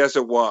said, yes,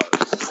 it was.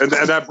 And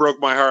that broke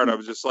my heart. I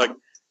was just like,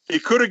 he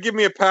could have given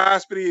me a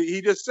pass, but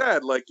he just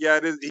said, like, yeah,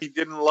 it is. He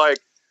didn't like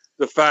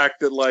the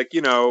fact that, like,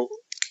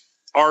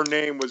 our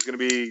name was going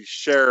to be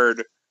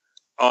shared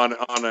on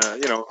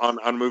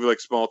a movie like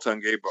Small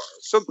Town Gay Bars.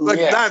 So, like,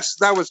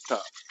 that was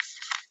tough.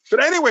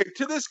 But anyway,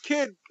 to this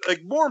kid,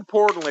 like, more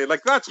importantly,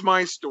 like, that's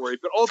my story.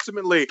 But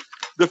ultimately,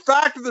 the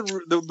fact of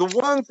the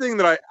one thing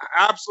that I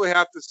absolutely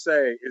have to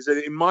say is that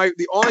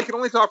I can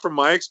only talk from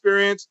my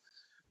experience.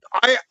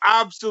 I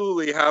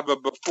absolutely have a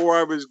before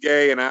I was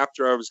gay and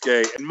after I was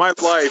gay. And my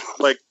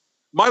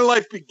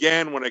life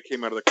began when I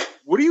came out of the.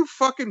 What are you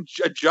fucking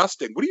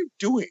adjusting? What are you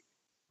doing?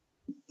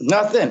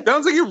 Nothing.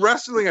 Sounds like you're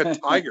wrestling a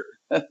tiger.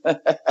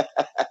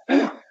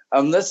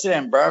 I'm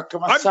listening, bro.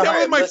 Come on,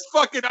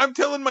 I'm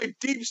telling my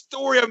deep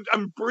story.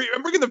 I'm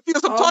bringing the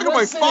feels. I'm talking to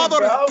my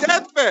father on his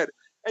deathbed,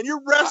 and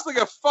you're wrestling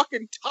a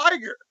fucking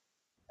tiger.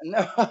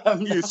 No,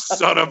 you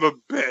son of a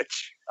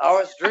bitch. I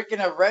was drinking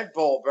a Red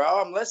Bull, bro.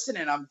 I'm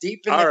listening. I'm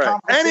deep in the conversation.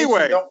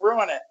 Anyway, don't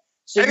ruin it.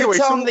 So you're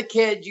telling the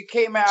kid you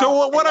came out.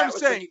 So what I'm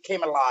saying, you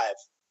came alive.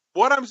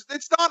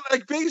 It's not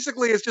like,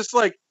 basically it's just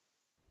like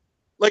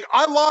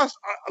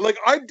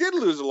I did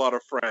lose a lot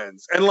of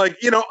friends, and, like,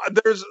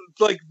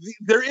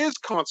 there is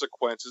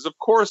consequences. Of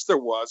course there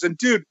was. And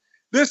dude,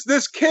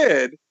 this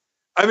kid,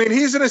 I mean,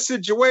 he's in a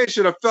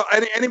situation of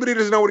anybody who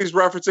doesn't know what he's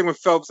referencing with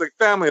Phelps, like,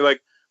 family, like,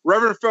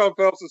 Reverend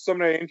Phelps is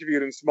somebody I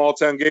interviewed in Small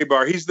Town Gay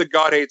Bar. He's the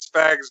God Hates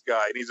Fags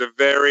guy, and he's a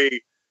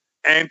very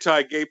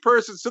anti-gay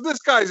person. So this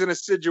guy's in a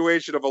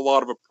situation of a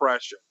lot of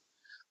oppression.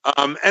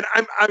 And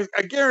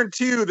I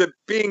guarantee you that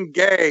being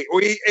gay,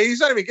 he's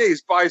not even gay,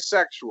 he's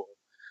bisexual.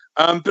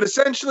 But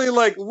essentially,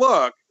 like,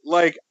 look,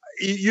 like,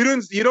 you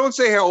don't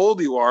say how old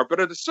you are, but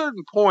at a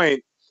certain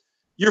point,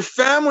 your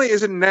family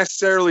isn't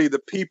necessarily the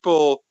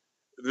people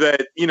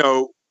that,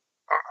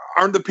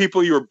 aren't the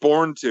people you were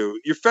born to.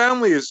 Your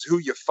family is who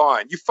you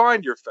find. You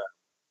find your family.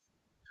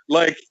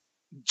 Like,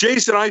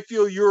 Jason, I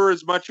feel you're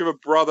as much of a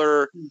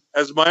brother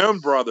as my own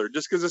brother,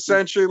 just because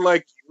essentially,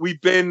 like,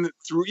 we've been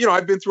through,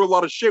 I've been through a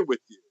lot of shit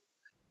with you.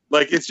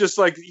 Like, it's just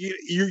like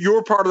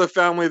you're part of the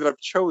family that I've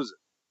chosen.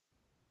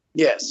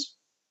 Yes.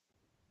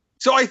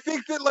 So I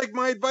think that, like,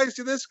 my advice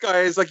to this guy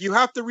is, like, you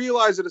have to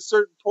realize at a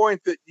certain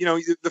point that, you know,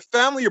 the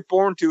family you're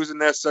born to isn't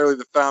necessarily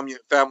the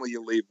family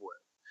you leave with.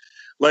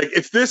 Like,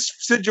 if this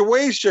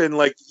situation,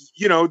 like,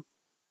 you know,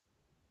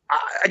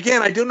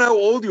 again, I don't know how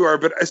old you are,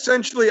 but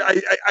essentially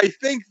I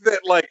think that,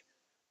 like,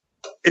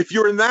 if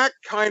you're in that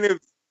kind of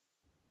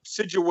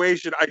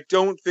situation, I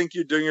don't think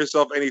you're doing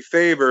yourself any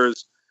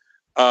favors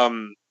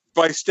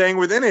by staying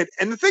within it.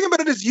 And the thing about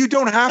it is, you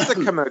don't have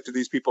to come out to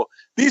these people.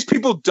 These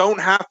people don't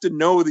have to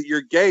know that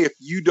you're gay if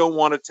you don't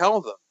want to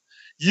tell them.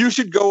 You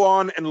should go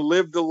on and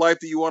live the life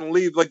that you want to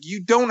live. Like, you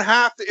don't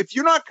have to, if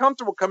you're not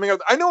comfortable coming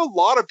out. I know a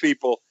lot of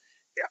people.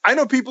 I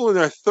know people in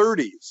their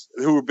 30s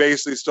who are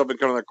basically still been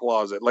coming out of the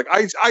closet. Like,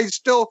 I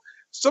still,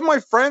 some of my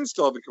friends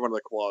still haven't come out of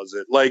the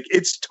closet. Like,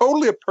 it's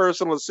totally a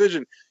personal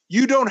decision.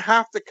 You don't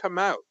have to come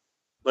out.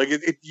 Like,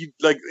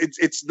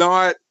 it's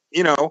not,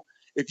 you know,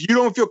 if you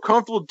don't feel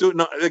comfortable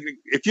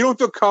if you don't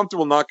feel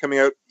comfortable not coming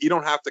out, you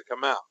don't have to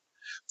come out.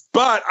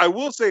 But I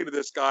will say to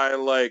this guy,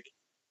 like,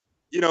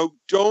 you know,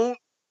 don't,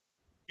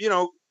 you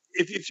know,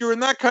 if you're in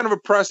that kind of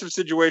oppressive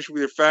situation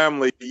with your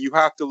family, you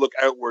have to look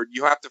outward.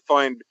 You have to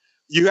find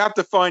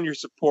your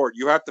support.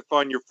 You have to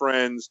find your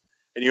friends,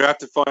 and you have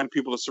to find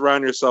people to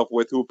surround yourself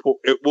with who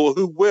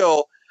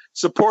will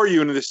support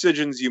you in the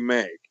decisions you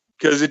make.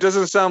 Because it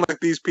doesn't sound like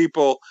these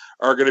people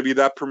are going to be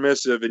that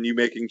permissive in you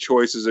making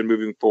choices and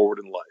moving forward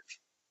in life.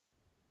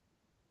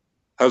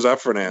 How's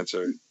that for an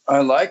answer? I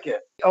like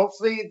it.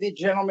 Hopefully the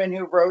gentleman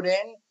who wrote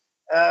in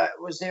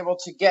was able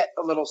to get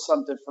a little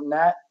something from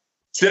that.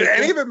 Did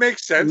any of it make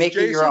sense, make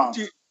Jason? It your own.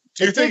 Do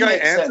you think I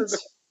answered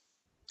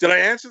did I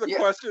answer the Yeah.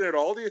 question at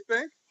all, do you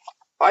think?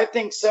 I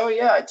think so,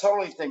 yeah. I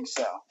totally think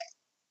so.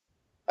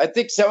 I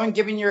think so, and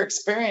given your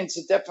experience,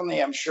 it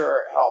definitely, I'm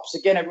sure, helps.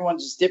 Again,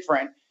 everyone's just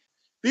different.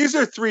 These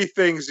are three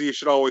things that you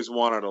should always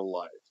want out of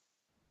life.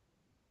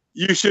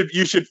 You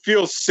should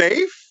feel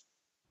safe.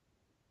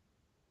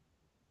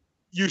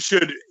 You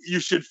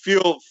should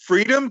feel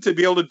freedom to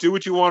be able to do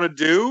what you want to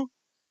do,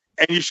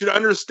 and you should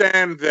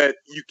understand that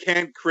you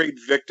can't create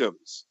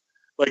victims.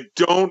 Like,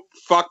 don't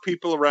fuck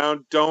people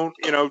around. Don't,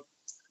 you know,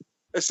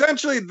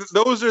 essentially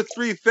those are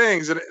three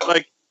things. And,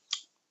 like,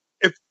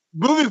 if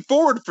moving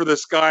forward for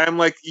this guy, I'm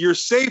like, your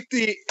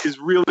safety is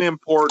really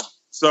important.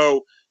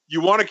 So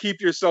you want to keep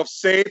yourself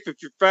safe.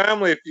 If your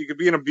family, if you could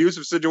be in an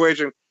abusive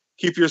situation,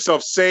 keep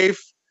yourself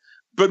safe,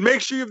 but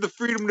make sure you have the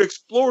freedom to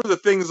explore the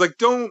things. Like,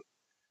 don't,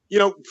 you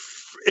know,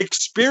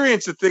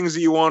 experience the things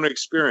that you want to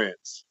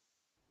experience.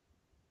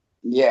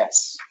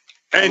 Yes.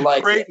 And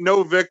like create it.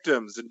 no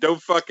victims, and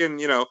don't fucking,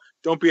 you know,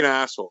 don't be an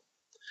asshole.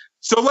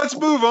 So let's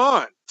move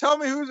on. Tell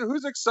me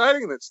who's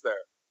exciting that's there.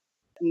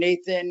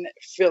 Nathan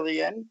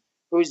Fillion,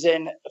 who's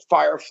in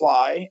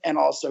Firefly and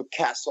also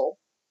Castle.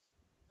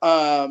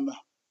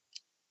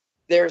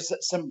 There's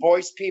some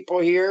voice people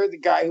here. The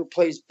guy who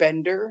plays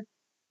Bender.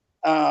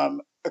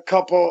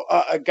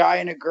 A guy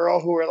and a girl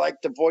who are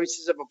like the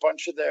voices of a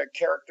bunch of the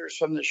characters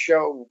from the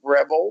show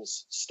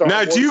Rebels.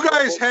 Now, do you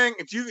guys Rebels.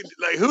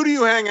 who do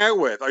you hang out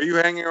with? Are you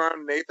hanging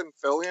around Nathan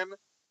Fillion?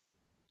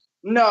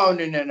 No.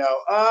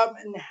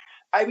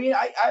 I mean,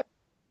 I've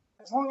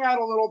hung out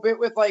a little bit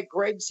with, like,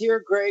 Greg's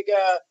here. Greg,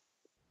 I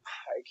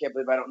can't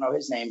believe I don't know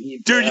his name.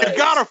 Dude, you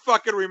gotta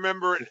fucking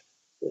remember it.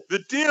 The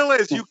deal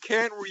is you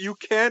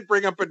can't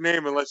bring up a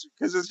name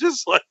because it's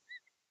just like,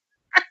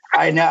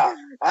 I know.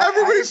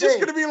 Everybody's just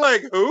going to be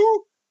like,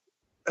 who?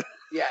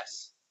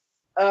 Yes.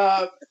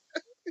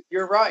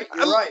 You're right.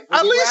 But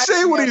at least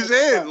say what he's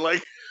in.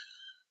 Like,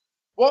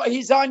 well,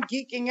 he's on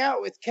Geeking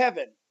Out with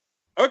Kevin.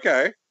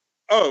 Okay.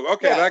 Oh,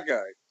 okay. Yeah. That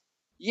guy.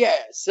 Yeah.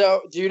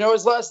 So do you know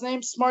his last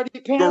name?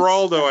 Smarty Pants?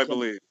 Geraldo, I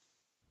believe.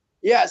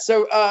 Yeah.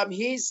 So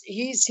he's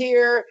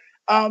here.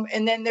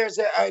 And then there's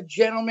a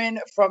gentleman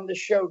from the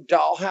show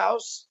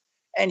Dollhouse.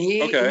 And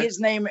his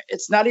name,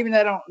 it's not even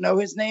that I don't know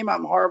his name.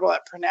 I'm horrible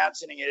at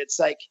pronouncing it. It's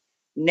like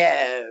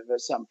Nev or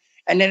something.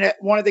 And then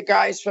one of the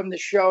guys from the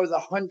show, The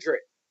 100.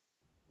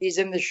 He's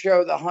in the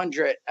show, The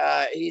 100.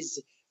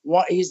 He's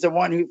the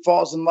one who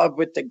falls in love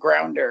with the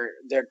grounder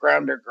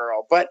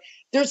girl. But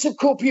there's some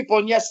cool people.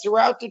 And yes,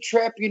 throughout the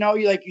trip, you know,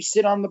 you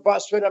sit on the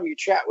bus with them, you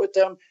chat with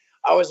them.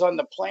 I was on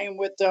the plane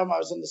with them. I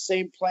was on the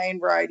same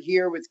plane ride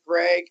here with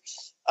Greg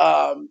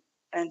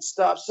and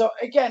stuff. So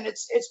again,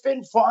 it's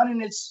been fun,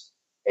 and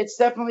it's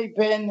definitely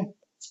been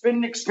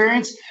an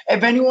experience.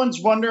 If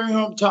anyone's wondering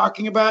who I'm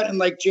talking about, and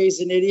like Jay's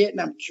an idiot and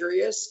I'm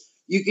curious,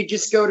 you could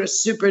just go to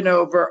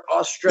Supernova,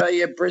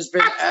 Australia,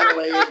 Brisbane,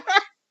 Adelaide.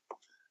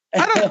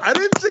 I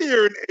didn't say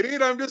you're an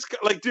idiot. I'm just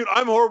like, dude,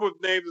 I'm horrible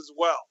with names as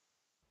well.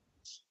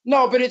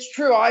 No, but it's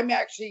true. I'm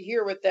actually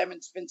here with them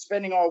and been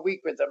spending all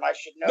week with them. I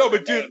should know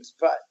names,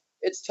 but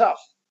it's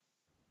tough.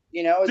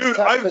 You know, it's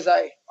tough because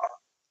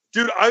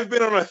Dude, I've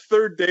been on a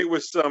third date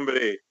with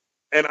somebody.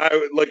 And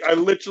I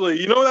literally,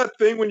 you know that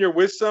thing when you're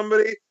with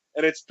somebody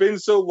and it's been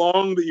so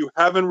long that you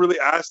haven't really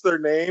asked their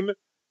name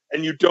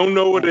and you don't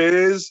know what it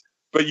is,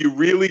 but you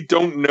really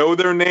don't know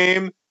their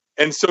name.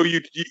 And so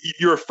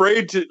you're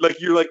afraid to like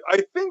you're like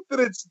I think that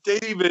it's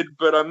David,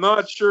 but I'm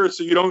not sure.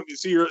 So you don't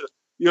see you're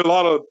a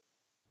lot of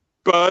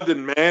Bud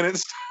and Man and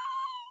stuff.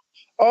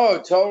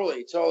 Oh,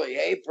 totally.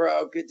 Hey,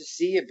 bro, good to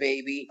see you,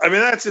 baby. I mean,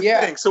 that's the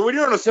thing. So when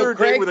you're on a third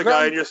date with a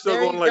guy and you're still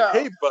going like,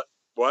 hey, but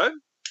what?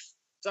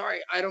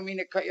 Sorry, I don't mean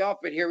to cut you off,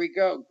 but here we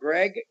go.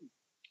 Greg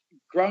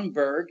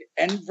Grunberg,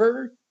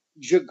 Enver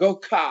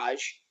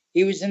Jagokaj.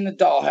 He was in the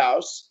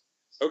Dollhouse.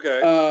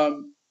 Okay.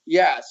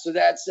 Yeah, so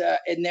that's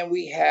and then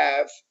we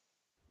have,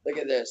 look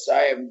at this.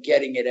 I am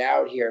getting it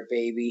out here,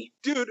 baby.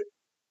 Dude,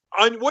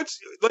 on what's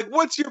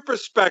your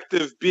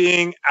perspective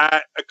being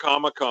at a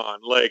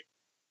Comic-Con? Like,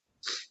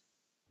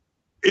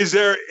 is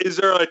there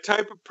a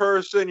type of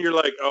person you're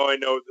like, oh, I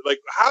know, like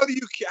how do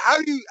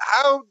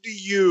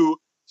you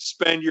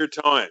spend your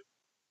time?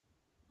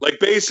 Like,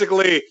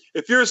 basically,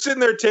 if you're sitting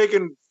there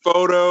taking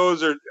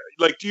photos, or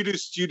like, do you do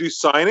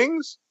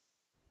signings?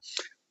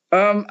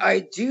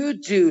 I do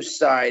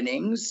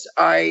signings.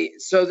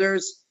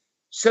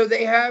 So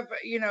they have,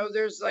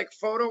 there's like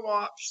photo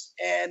ops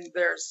and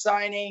there's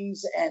signings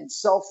and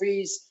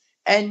selfies.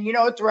 And,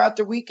 throughout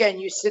the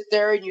weekend, you sit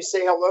there and you say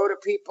hello to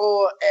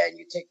people and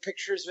you take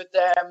pictures with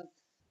them.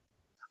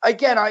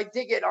 Again, I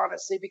dig it,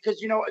 honestly,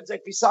 because, it's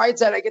like, besides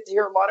that, I get to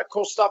hear a lot of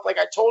cool stuff. Like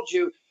I told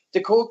you,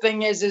 the cool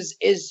thing is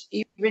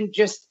even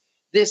just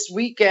this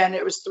weekend,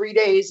 it was 3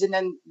 days and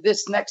then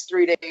this next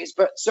 3 days.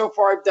 But so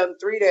far I've done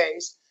 3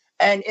 days.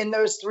 And in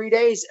those 3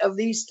 days, at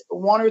least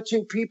one or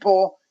two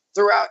people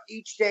throughout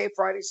each day,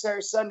 Friday,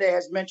 Saturday, Sunday,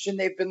 has mentioned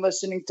they've been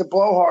listening to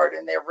Blowhard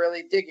and they're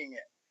really digging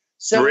it.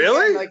 So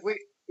really? Again,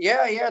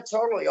 yeah,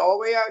 totally. All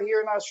the way out here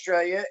in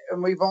Australia.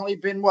 And we've only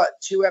been,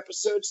 3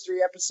 episodes?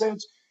 3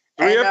 episodes.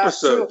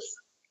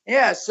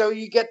 So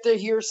you get to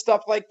hear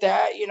stuff like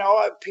that.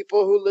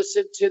 People who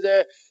listen to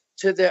the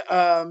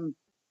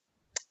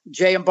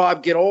Jay and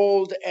Bob Get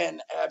Old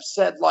and have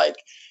said, like,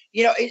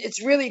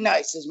 it's really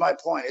nice is my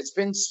point. It's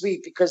been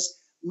sweet because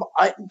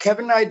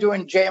Kevin and I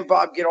doing Jay and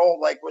Bob Get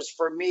Old, like, was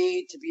for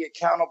me to be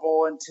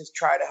accountable and to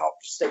try to help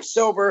stay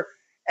sober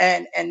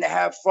and to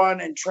have fun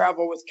and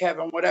travel with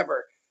Kevin,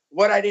 whatever.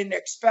 What I didn't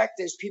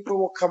expect is people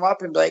will come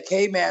up and be like,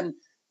 hey, man,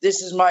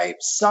 this is my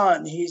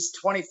son. He's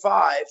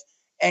 25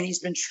 and he's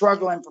been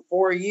struggling for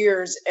 4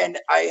 years. And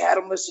I had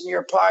him listen to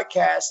your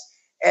podcast.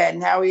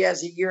 And now he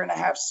has a year and a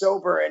half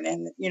sober.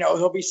 And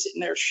he'll be sitting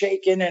there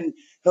shaking and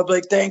he'll be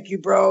like, thank you,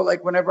 bro.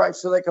 Like, whenever I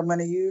feel like I'm going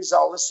to use,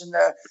 I'll listen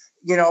to,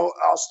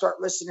 I'll start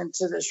listening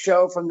to the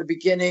show from the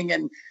beginning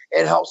and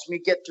it helps me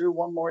get through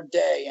one more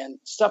day and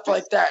stuff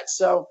like that.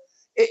 So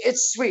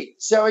it's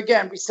sweet. So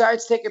again,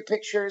 besides taking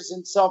pictures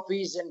and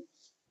selfies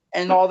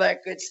and all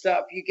that good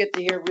stuff, you get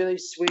to hear really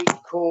sweet,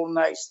 cool,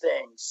 nice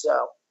things.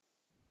 So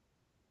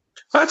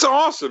that's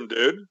awesome,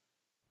 dude.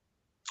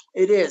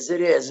 It is.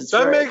 It's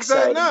that makes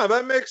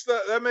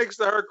that makes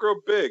the heart grow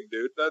big,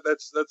 dude.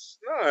 That's no.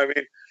 I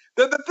mean,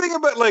 the thing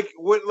about the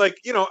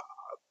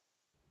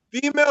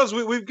emails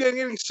we've been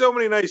getting so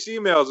many nice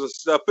emails and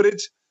stuff, but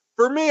it's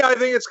for me. I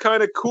think it's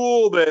kind of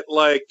cool that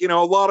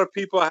a lot of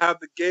people have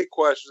the gay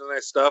questions and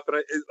that stuff,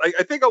 and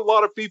I think a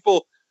lot of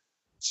people,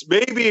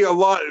 maybe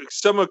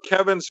some of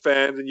Kevin's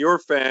fans and your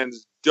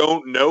fans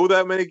don't know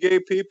that many gay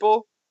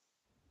people.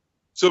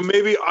 So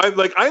maybe I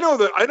know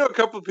a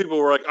couple of people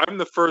who are like, I'm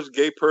the first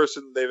gay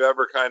person they've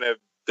ever kind of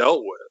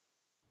dealt with.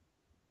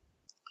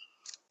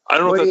 I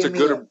don't know if that's a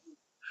good.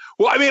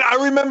 Well, I mean, I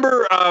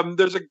remember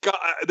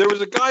there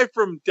was a guy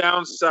from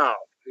down south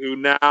who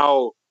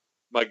now,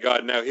 my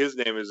God, now his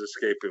name is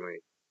escaping me.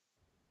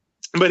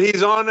 But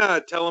he's on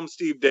Tell Him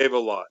Steve Dave a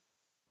lot.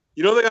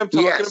 You know the guy I'm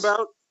talking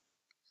about?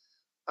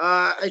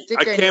 I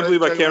can't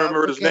believe I can't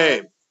remember his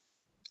name.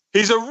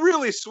 He's a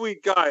really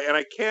sweet guy, and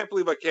I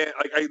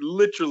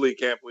literally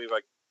can't believe I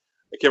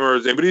can't remember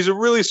his name, but he's a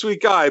really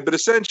sweet guy. But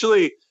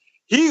essentially,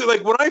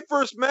 when I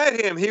first met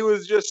him, he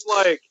was just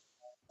like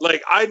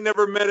I'd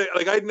never met it,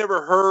 I'd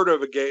never heard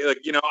of a gay, I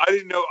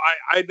didn't know,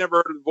 I'd never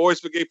heard of the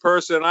voice of a gay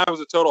person, and I was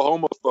a total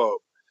homophobe.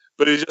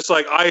 But he's just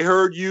like, I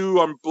heard you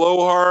on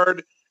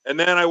Blowhard, and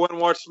then I went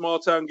and watched Small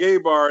Town Gay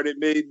Bar, and it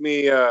made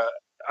me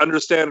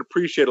understand and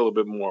appreciate a little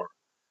bit more.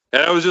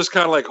 And I was just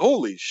kind of like,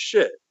 holy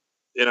shit.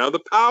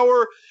 The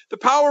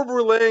power of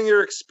relaying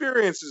your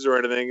experiences or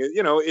anything,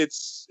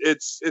 it's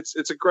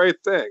a great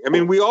thing. I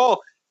mean,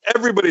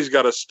 everybody's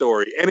got a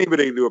story.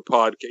 Anybody can do a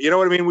podcast. You know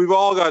what I mean? We've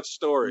all got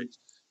stories,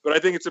 but I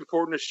think it's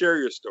important to share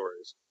your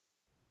stories.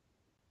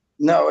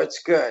 No, it's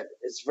good.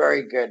 It's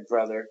very good,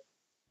 brother.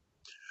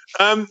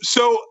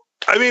 So,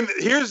 I mean,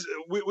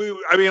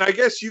 I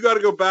guess you got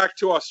to go back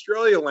to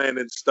Australia land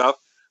and stuff,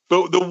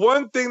 but the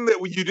one thing that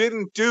you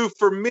didn't do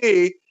for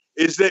me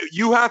is that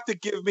you have to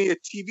give me a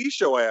TV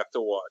show I have to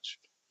watch.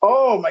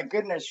 Oh my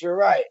goodness, you're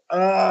right.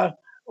 But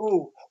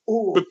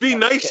be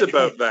nice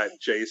about that,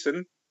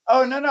 Jason.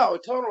 Oh no,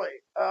 totally.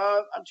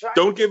 I'm trying.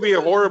 Don't give me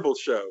a horrible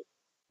show.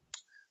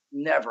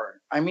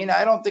 Never. I mean,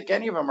 I don't think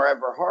any of them are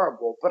ever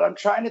horrible. But I'm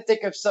trying to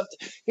think of something.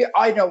 Here,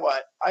 I know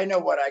what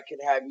I could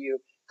have you,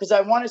 because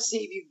I want to see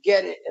if you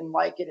get it and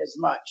like it as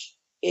much.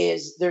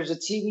 There's a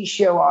TV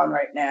show on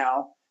right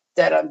now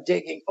that I'm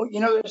digging. Oh,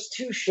 there's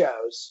two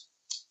shows.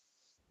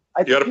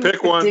 You got to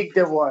pick one. Dig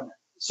the one.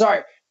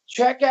 Sorry.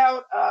 Check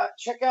out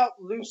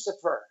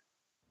Lucifer.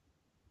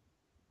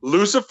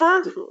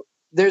 Lucifer?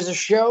 There's a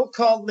show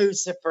called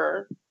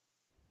Lucifer.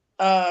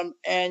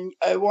 And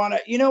I want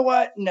to, you know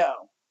what?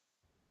 No.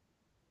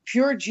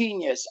 Pure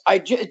Genius.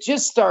 It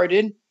just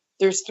started.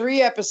 There's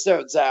 3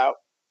 episodes out,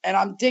 and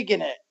I'm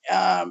digging it.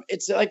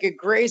 It's like a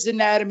Grey's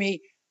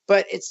Anatomy,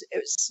 but it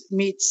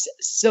meets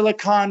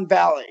Silicon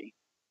Valley.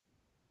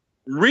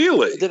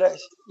 Really?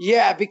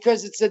 Yeah,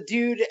 because it's a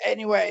dude.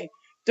 Anyway,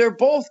 they're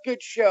both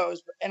good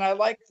shows, and I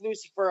like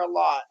Lucifer a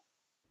lot.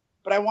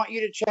 But I want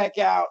you to check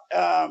out.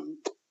 I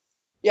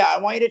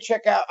want you to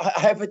check out. I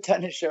have a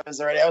ton of shows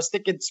already. I was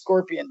thinking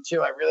Scorpion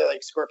too. I really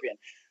like Scorpion,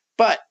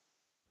 but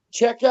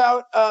check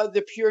out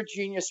the Pure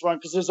Genius one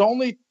because there's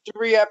only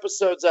 3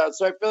 episodes out.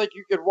 So I feel like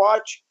you could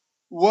watch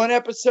one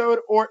episode,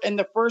 and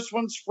the first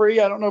one's free.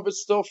 I don't know if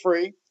it's still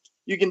free.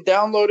 You can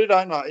download it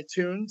on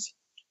iTunes.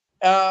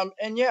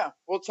 And yeah,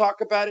 we'll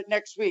talk about it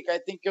next week. I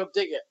think you'll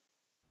dig it.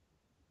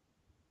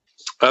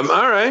 All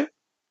right.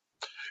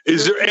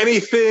 Is there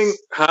anything,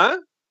 huh?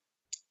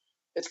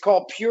 It's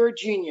called Pure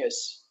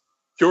Genius.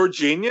 Pure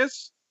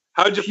Genius?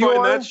 How'd you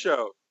find that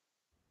show?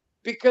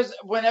 Because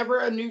whenever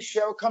a new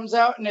show comes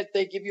out and if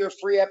they give you a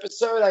free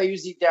episode, I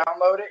usually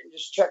download it and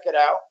just check it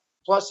out.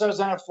 Plus, I was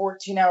on a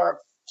 14-hour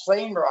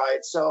plane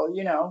ride, so,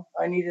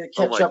 I needed to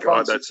catch up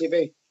on some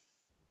TV.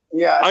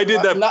 Yeah. I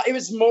did that. It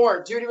was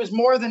more. Dude, it was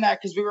more than that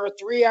because we were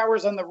 3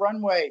 hours on the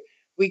runway.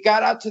 We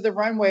got out to the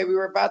runway. We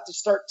were about to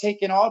start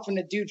taking off, and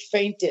the dude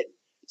fainted.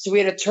 So we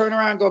had to turn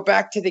around, go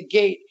back to the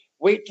gate,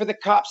 wait for the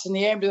cops and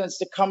the ambulance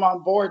to come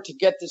on board to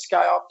get this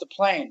guy off the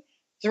plane.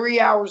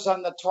 3 hours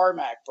on the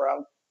tarmac,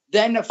 bro.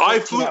 Then a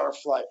 14-hour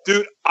flight.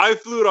 Dude, I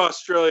flew to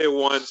Australia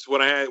once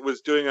when I was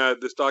doing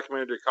this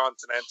documentary,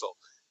 Continental.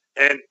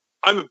 And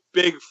I'm a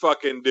big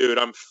fucking dude.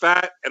 I'm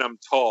fat and I'm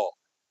tall.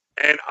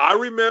 And I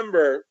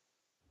remember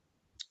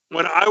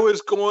when I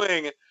was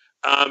going,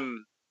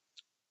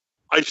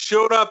 I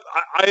showed up.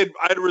 I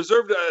had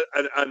reserved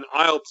an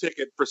aisle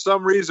ticket. For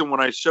some reason,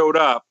 when I showed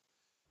up,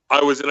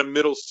 I was in a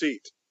middle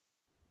seat.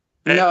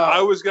 And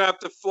I was going to have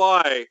to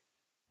fly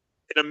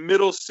in a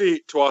middle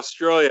seat to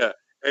Australia.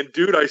 And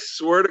dude, I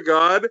swear to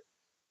God,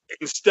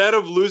 instead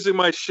of losing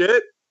my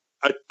shit,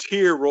 a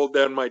tear rolled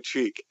down my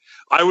cheek.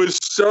 I was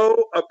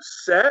so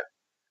upset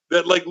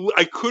that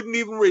I couldn't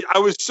even read. I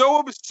was so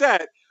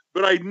upset,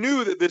 but I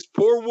knew that this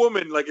poor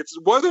woman, it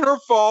wasn't her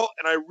fault.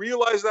 And I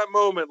realized that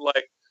moment,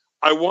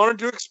 I wanted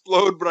to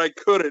explode, but I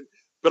couldn't.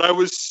 But I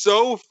was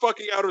so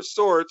fucking out of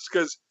sorts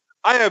because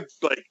I have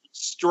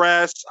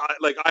stress.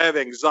 I have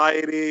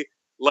anxiety.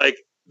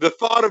 The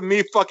thought of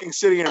me fucking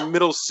sitting in a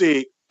middle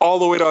seat all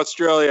the way to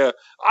Australia,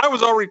 I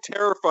was already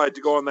terrified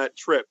to go on that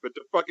trip, but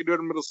to fucking do it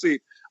in the middle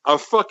seat, a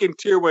fucking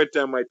tear went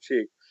down my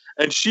cheek.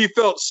 And she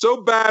felt so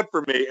bad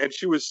for me, and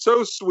she was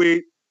so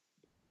sweet.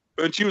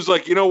 And she was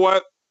like, you know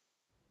what?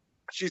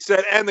 She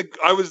said,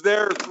 I was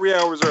there 3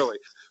 hours early,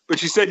 but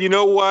she said, you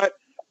know what?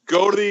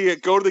 Go to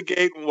the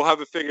gate, and we'll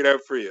have it figured out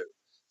for you.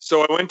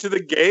 So I went to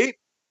the gate,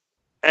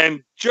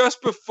 and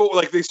just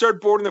before, they started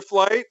boarding the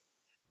flight,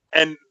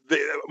 and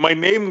my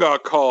name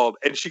got called,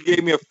 and she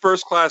gave me a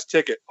first-class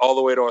ticket all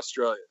the way to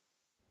Australia.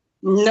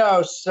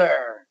 No,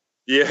 sir.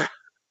 Yeah.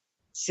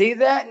 See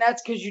that? And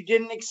that's because you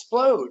didn't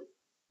explode.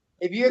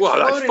 If you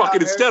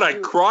exploded, I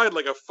cried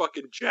like a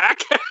fucking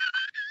jackass.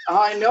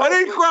 I know. I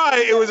didn't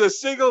cry. It was a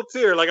single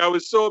tear. I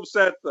was so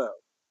upset, though.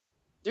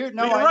 Dude,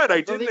 no, but you're right.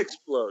 I didn't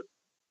explode.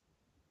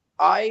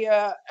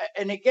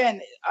 And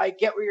again, I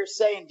get what you're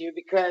saying, dude,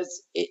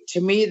 because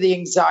to me, the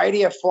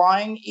anxiety of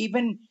flying,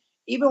 even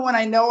when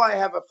I know I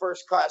have a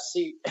first class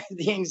seat,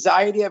 the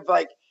anxiety of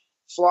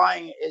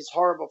flying is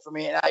horrible for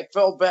me. And I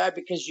felt bad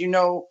because,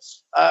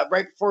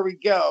 right before we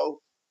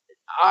go,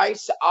 I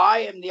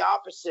am the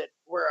opposite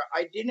where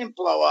I didn't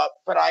blow up,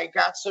 but I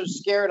got so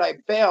scared I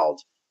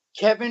bailed.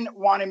 Kevin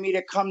wanted me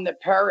to come to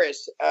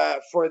Paris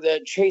for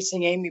the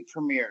Chasing Amy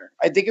premiere.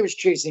 I think it was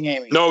Chasing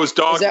Amy. No, it was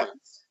Dogma.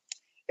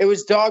 It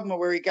was Dogma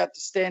where he got the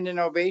standing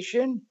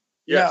ovation?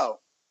 Yes. No.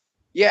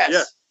 Yes.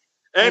 Yeah.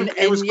 And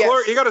it was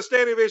Clerks. He got a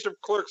standing ovation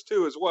of Clerks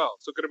 2 as well.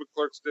 So it could have been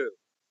Clerks 2.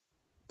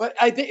 But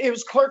I think it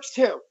was Clerks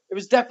 2. It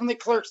was definitely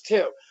Clerks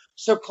 2.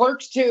 So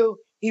Clerks 2,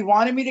 he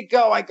wanted me to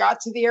go. I got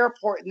to the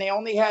airport and they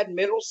only had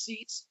middle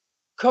seats,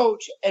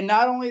 coach. And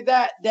not only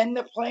that, then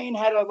the plane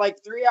had a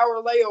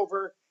 3-hour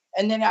layover.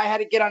 And then I had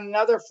to get on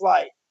another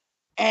flight.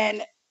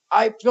 And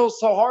I feel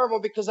so horrible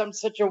because I'm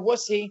such a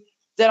wussy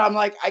that I'm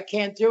like, I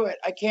can't do it.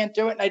 I can't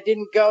do it. And I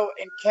didn't go.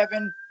 And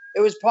Kevin,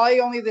 it was probably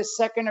only the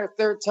second or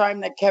third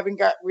time that Kevin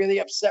got really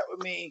upset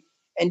with me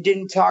and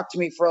didn't talk to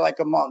me for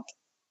a month.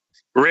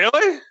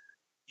 Really?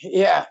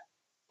 Yeah.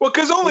 Well,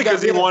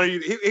 because he wanted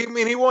you.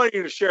 He wanted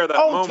you to share that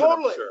moment. Oh,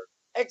 totally. Sure.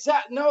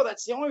 Exactly. No,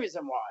 that's the only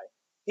reason why.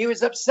 He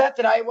was upset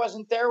that I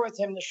wasn't there with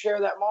him to share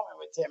that moment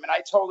with him, and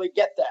I totally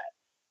get that.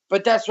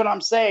 But that's what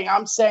I'm saying.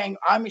 I'm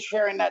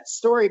sharing that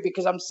story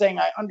because I'm saying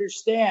I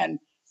understand,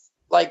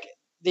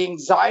 the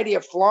anxiety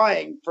of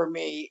flying for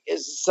me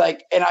is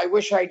and I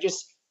wish I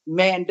just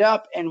manned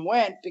up and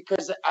went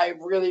because I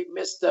really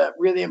missed a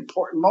really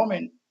important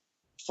moment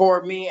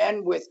for me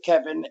and with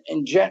Kevin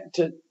in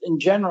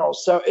general.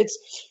 So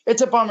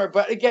it's a bummer.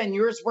 But again,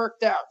 yours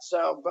worked out.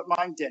 So, but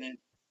mine didn't.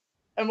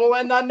 And we'll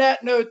end on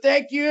that note.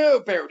 Thank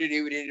you.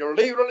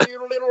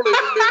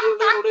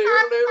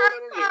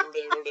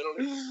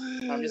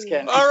 I'm just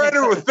kidding. All right,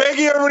 everyone. Thank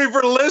you, everybody,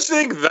 for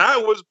listening.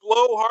 That was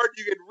Blowhard.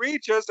 You can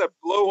reach us at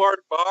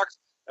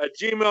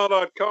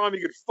blowhardbox@gmail.com.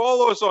 You can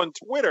follow us on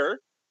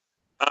Twitter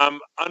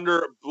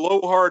under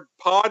Blowhard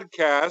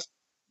Podcast.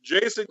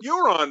 Jason,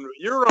 you're on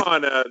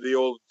the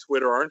old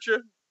Twitter, aren't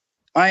you?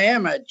 I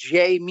am a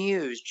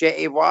JMews,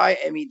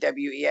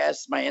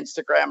 JAYMEWES. My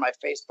Instagram, my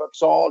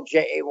Facebook's all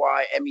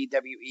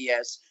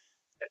JAYMEWES.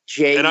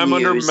 J. And I'm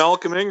under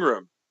Malcolm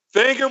Ingram.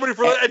 Thank everybody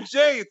for that. And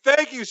Jay,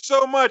 thank you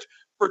so much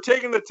for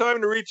taking the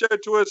time to reach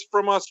out to us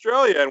from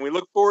Australia. And we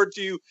look forward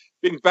to you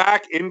being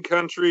back in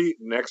country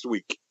next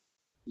week.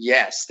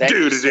 Yes, thank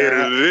you,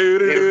 sir.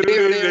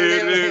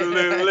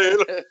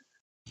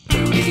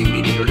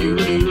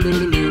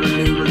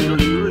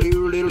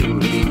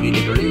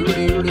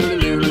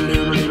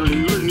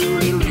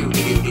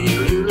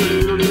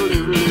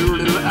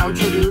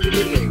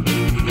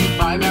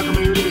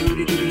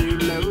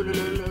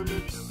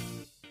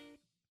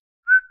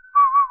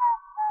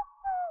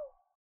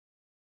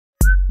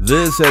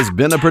 This has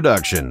been a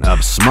production of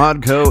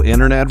Smodco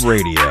Internet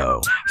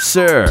Radio.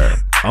 Sir,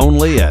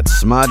 only at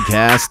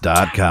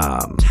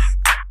smodcast.com.